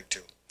as I'd like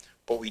to.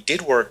 But we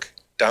did work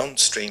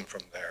downstream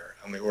from there,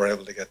 and we were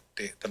able to get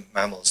the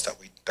mammals that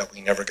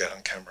we never get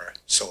on camera.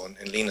 So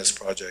in Lena's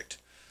project,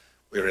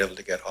 we were able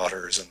to get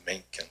otters and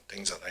mink and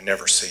things that I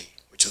never see,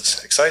 which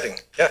is exciting.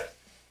 Yeah.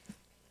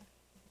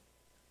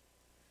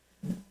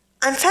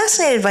 I'm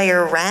fascinated by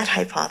your rat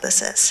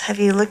hypothesis. Have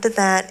you looked at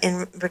that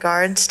in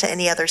regards to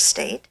any other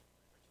state?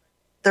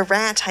 The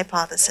rat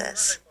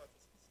hypothesis.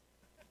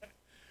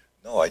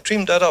 No, I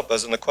dreamed that up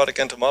as an aquatic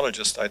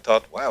entomologist. I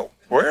thought, wow,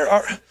 where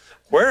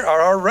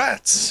are our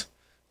rats?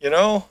 You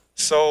know,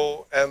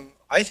 so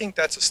I think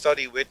that's a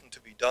study waiting to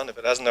be done if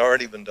it hasn't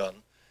already been done.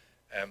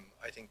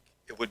 I think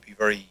it would be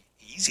very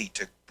easy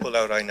to pull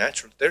out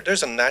iNatural.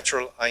 There's a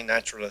natural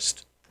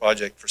iNaturalist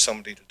project for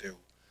somebody to do.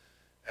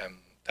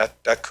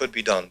 That could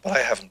be done, but I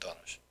haven't done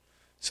it.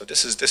 So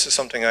this is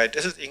something you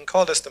can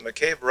call this the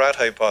McCabe rat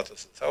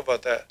hypothesis. How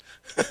about that?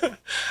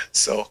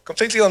 So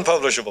completely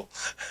unpublishable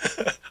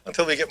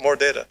until we get more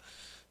data.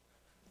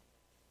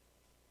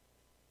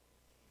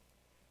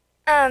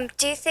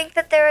 Do you think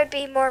that there would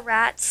be more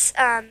rats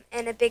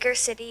in a bigger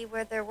city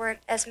where there weren't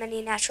as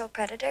many natural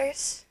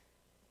predators?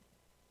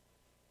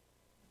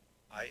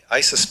 I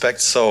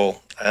suspect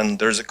so. And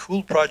there's a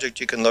cool project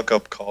you can look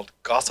up called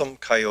Gotham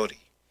Coyote,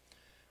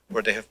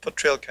 where they have put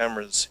trail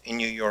cameras in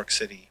New York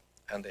City,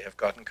 and they have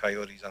gotten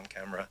coyotes on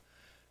camera.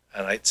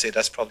 And I'd say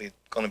that's probably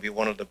going to be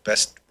one of the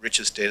best,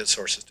 richest data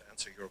sources to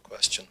answer your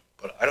question.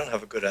 But I don't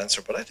have a good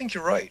answer, but I think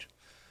you're right.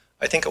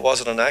 I think it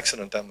wasn't an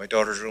accident that my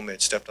daughter's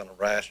roommate stepped on a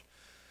rat.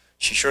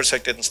 She sure as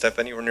heck didn't step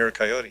anywhere near a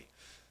coyote.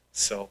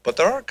 So, but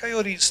there are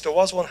coyotes. There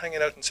was one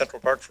hanging out in Central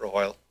Park for a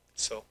while.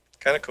 So,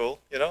 kind of cool,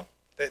 you know?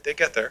 They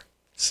get there.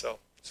 So,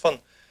 it's fun.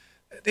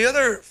 The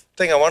other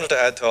thing I wanted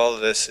to add to all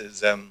of this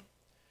is,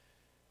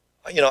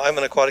 you know, I'm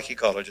an aquatic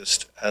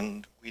ecologist,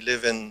 and we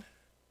live in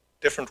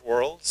different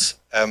worlds.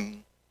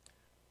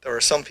 There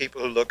are some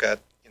people who look at,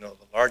 you know,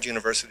 the large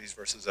universities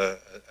versus a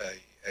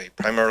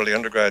primarily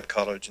undergrad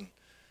college, and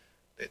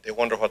they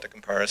wonder what the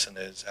comparison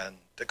is. And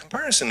the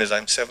comparison is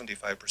I'm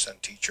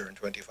 75% teacher and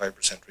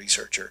 25%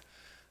 researcher.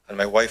 And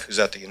my wife, who's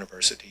at the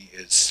university,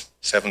 is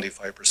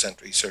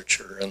 75%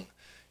 researcher, and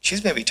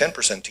she's maybe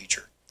 10%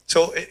 teacher.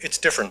 So it's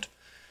different.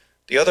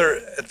 The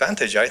other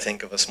advantage, I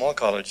think, of a small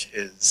college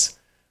is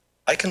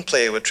I can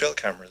play with trail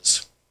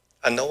cameras,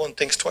 and no one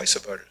thinks twice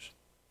about it.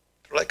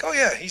 They're like, oh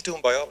yeah, he's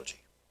doing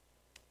biology.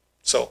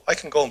 So I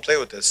can go and play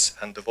with this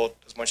and devote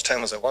as much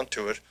time as I want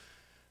to it,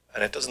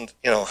 and it doesn't,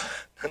 you know,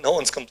 no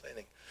one's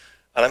complaining.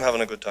 And I'm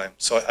having a good time.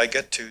 So I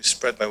get to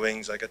spread my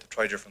wings, I get to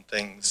try different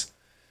things.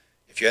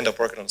 If you end up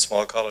working on a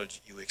small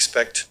college, they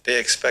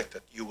expect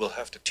that you will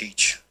have to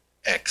teach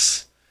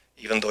X,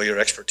 even though your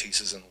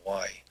expertise is in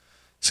Y.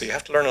 So you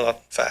have to learn a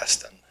lot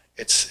fast, and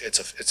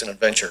it's an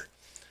adventure.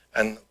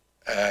 And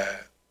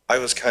I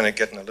was kind of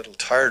getting a little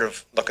tired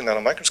of looking at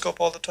a microscope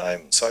all the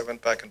time, so I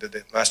went back and did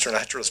the Master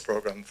Naturalist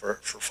program for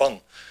fun,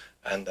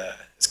 and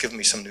it's given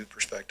me some new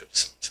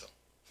perspectives. So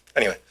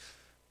anyway,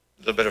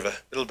 a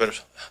little bit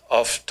of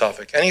off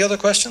topic. Any other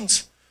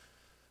questions?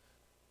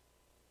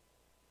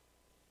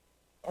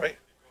 All right.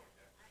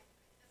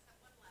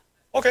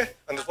 Okay,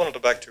 and there's one at the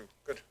back too.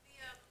 Good.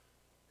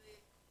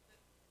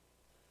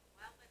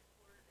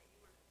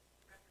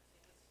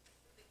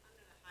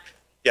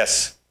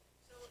 Yes.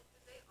 So do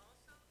they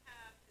also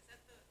have, is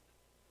that the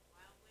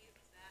wildlife,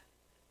 is that,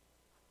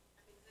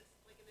 I mean, is it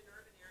like in an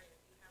urban area,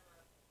 do you have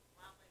a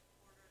wildlife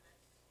corridor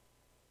that's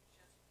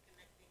just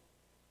connecting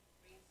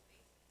green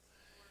spaces?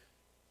 Or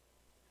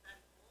is that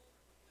a goal?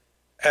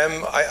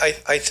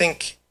 I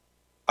think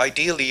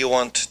ideally you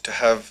want to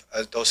have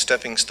those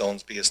stepping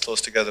stones be as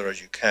close together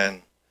as you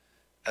can.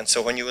 And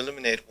so when you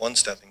eliminate one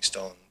stepping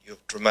stone, you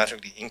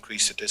dramatically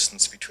increase the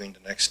distance between the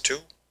next two.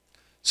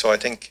 So I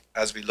think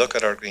as we look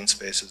at our green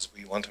spaces,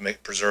 we want to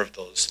preserve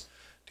those.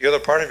 The other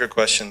part of your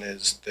question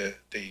is the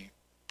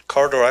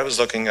corridor I was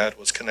looking at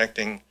was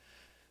connecting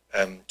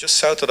just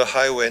south of the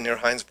highway near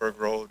Heinsberg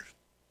Road.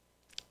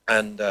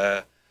 And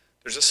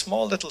there's a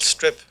small little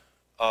strip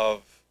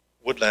of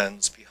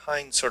woodlands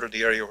behind sort of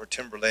the area where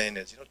Timber Lane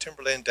is. You know,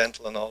 Timber Lane,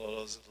 Dental, and all of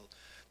those little,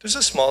 there's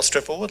a small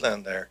strip of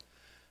woodland there.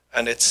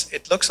 And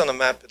it looks on a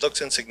map, it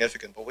looks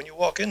insignificant, but when you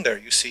walk in there,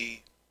 you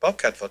see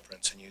bobcat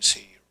footprints and you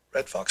see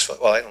red fox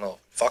well, I don't know,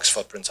 fox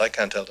footprints, I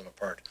can't tell them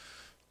apart.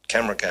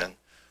 Camera can.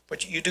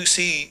 But you do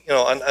see, you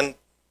know, and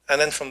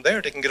then from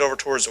there they can get over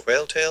towards the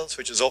whale tails,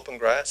 which is open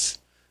grass,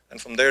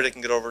 and from there they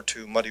can get over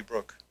to Muddy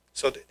Brook.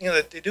 So, you know,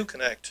 they do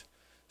connect.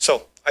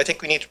 So I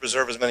think we need to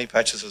preserve as many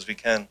patches as we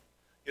can.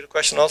 You had a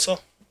question also? I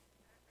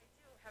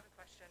do have a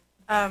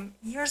question.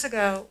 Years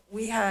ago,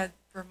 we had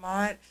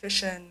Vermont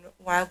Fish and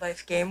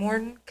Wildlife Game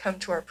Warden come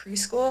to our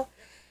preschool,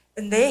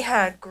 and they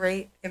had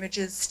great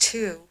images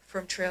too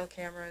from trail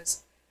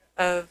cameras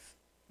of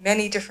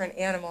many different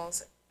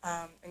animals,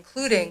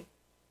 including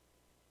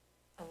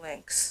a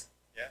lynx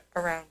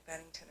around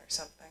Bennington or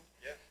something.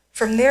 Yeah.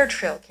 From their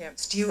trail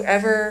cams, do you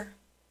ever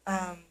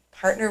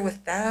partner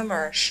with them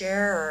or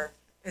share, or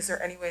is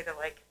there any way to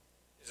like?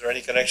 Is there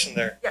any connection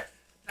there? Yeah.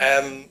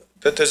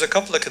 There's a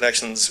couple of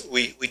connections.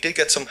 We did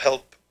get some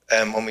help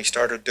when we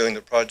started doing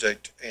the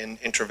project in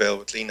Intervale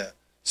with Lena.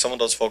 Some of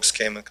those folks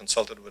came and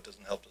consulted with us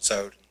and helped us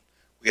out. And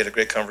we had a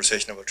great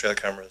conversation about trail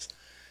cameras.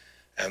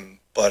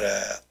 But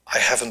I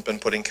haven't been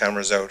putting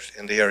cameras out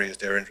in the areas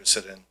they're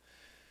interested in.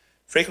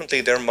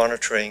 Frequently, they're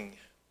monitoring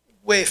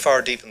way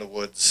far deep in the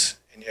woods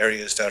in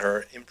areas that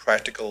are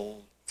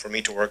impractical for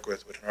me to work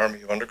with an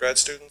army of undergrad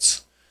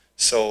students.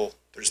 So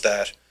there's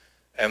that.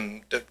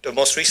 The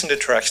most recent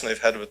interaction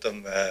I've had with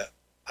them,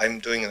 I'm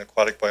doing an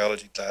aquatic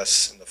biology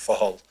class in the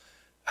fall,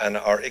 and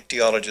our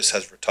ichthyologist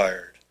has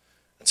retired.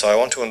 And so I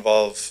want to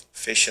involve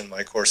fish in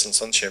my course in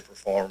some shape or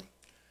form.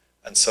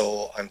 And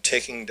so I'm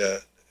taking a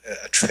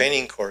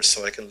training course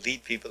so I can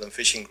lead people in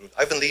fishing groups.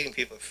 I've been leading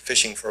people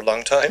fishing for a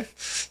long time,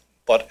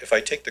 but if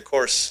I take the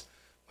course,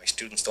 my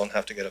students don't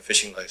have to get a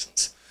fishing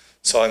license.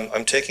 So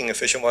I'm taking a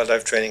fish and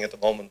wildlife training at the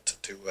moment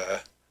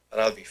and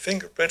I'll be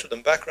fingerprinted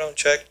and background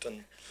checked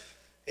and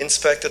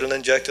inspected and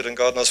injected, and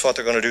God knows what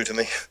they're going to do to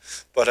me.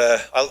 But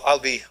I'll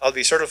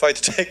be certified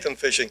to take them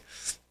fishing.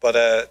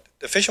 But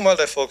the fish and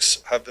wildlife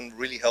folks have been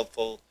really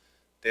helpful.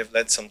 They've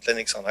led some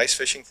clinics on ice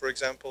fishing, for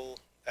example,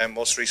 and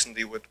most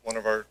recently with one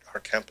of our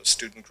campus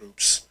student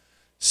groups.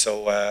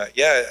 So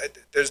yeah,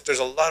 there's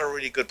a lot of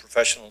really good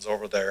professionals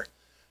over there,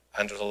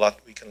 and there's a lot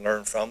we can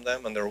learn from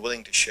them, and they're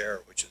willing to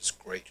share, which is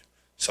great.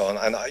 So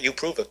and you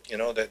prove it, you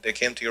know, that they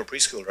came to your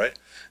preschool, right?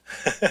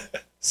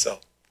 So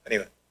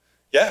anyway,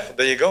 yeah,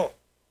 there you go.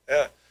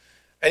 Yeah.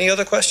 Any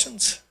other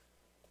questions?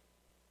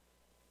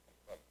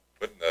 I'm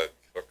putting the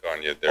hook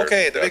on you there.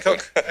 Okay, the big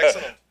hook.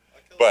 Excellent.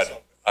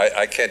 But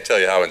I can't tell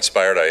you how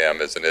inspired I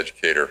am as an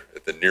educator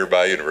at the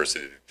nearby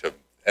university to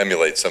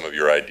emulate some of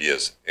your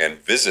ideas and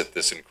visit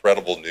this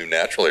incredible new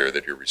natural area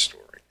that you're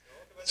restoring.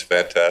 It's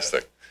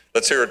fantastic.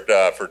 Let's hear it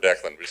for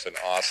Declan. Just an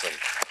awesome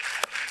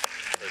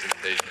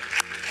presentation.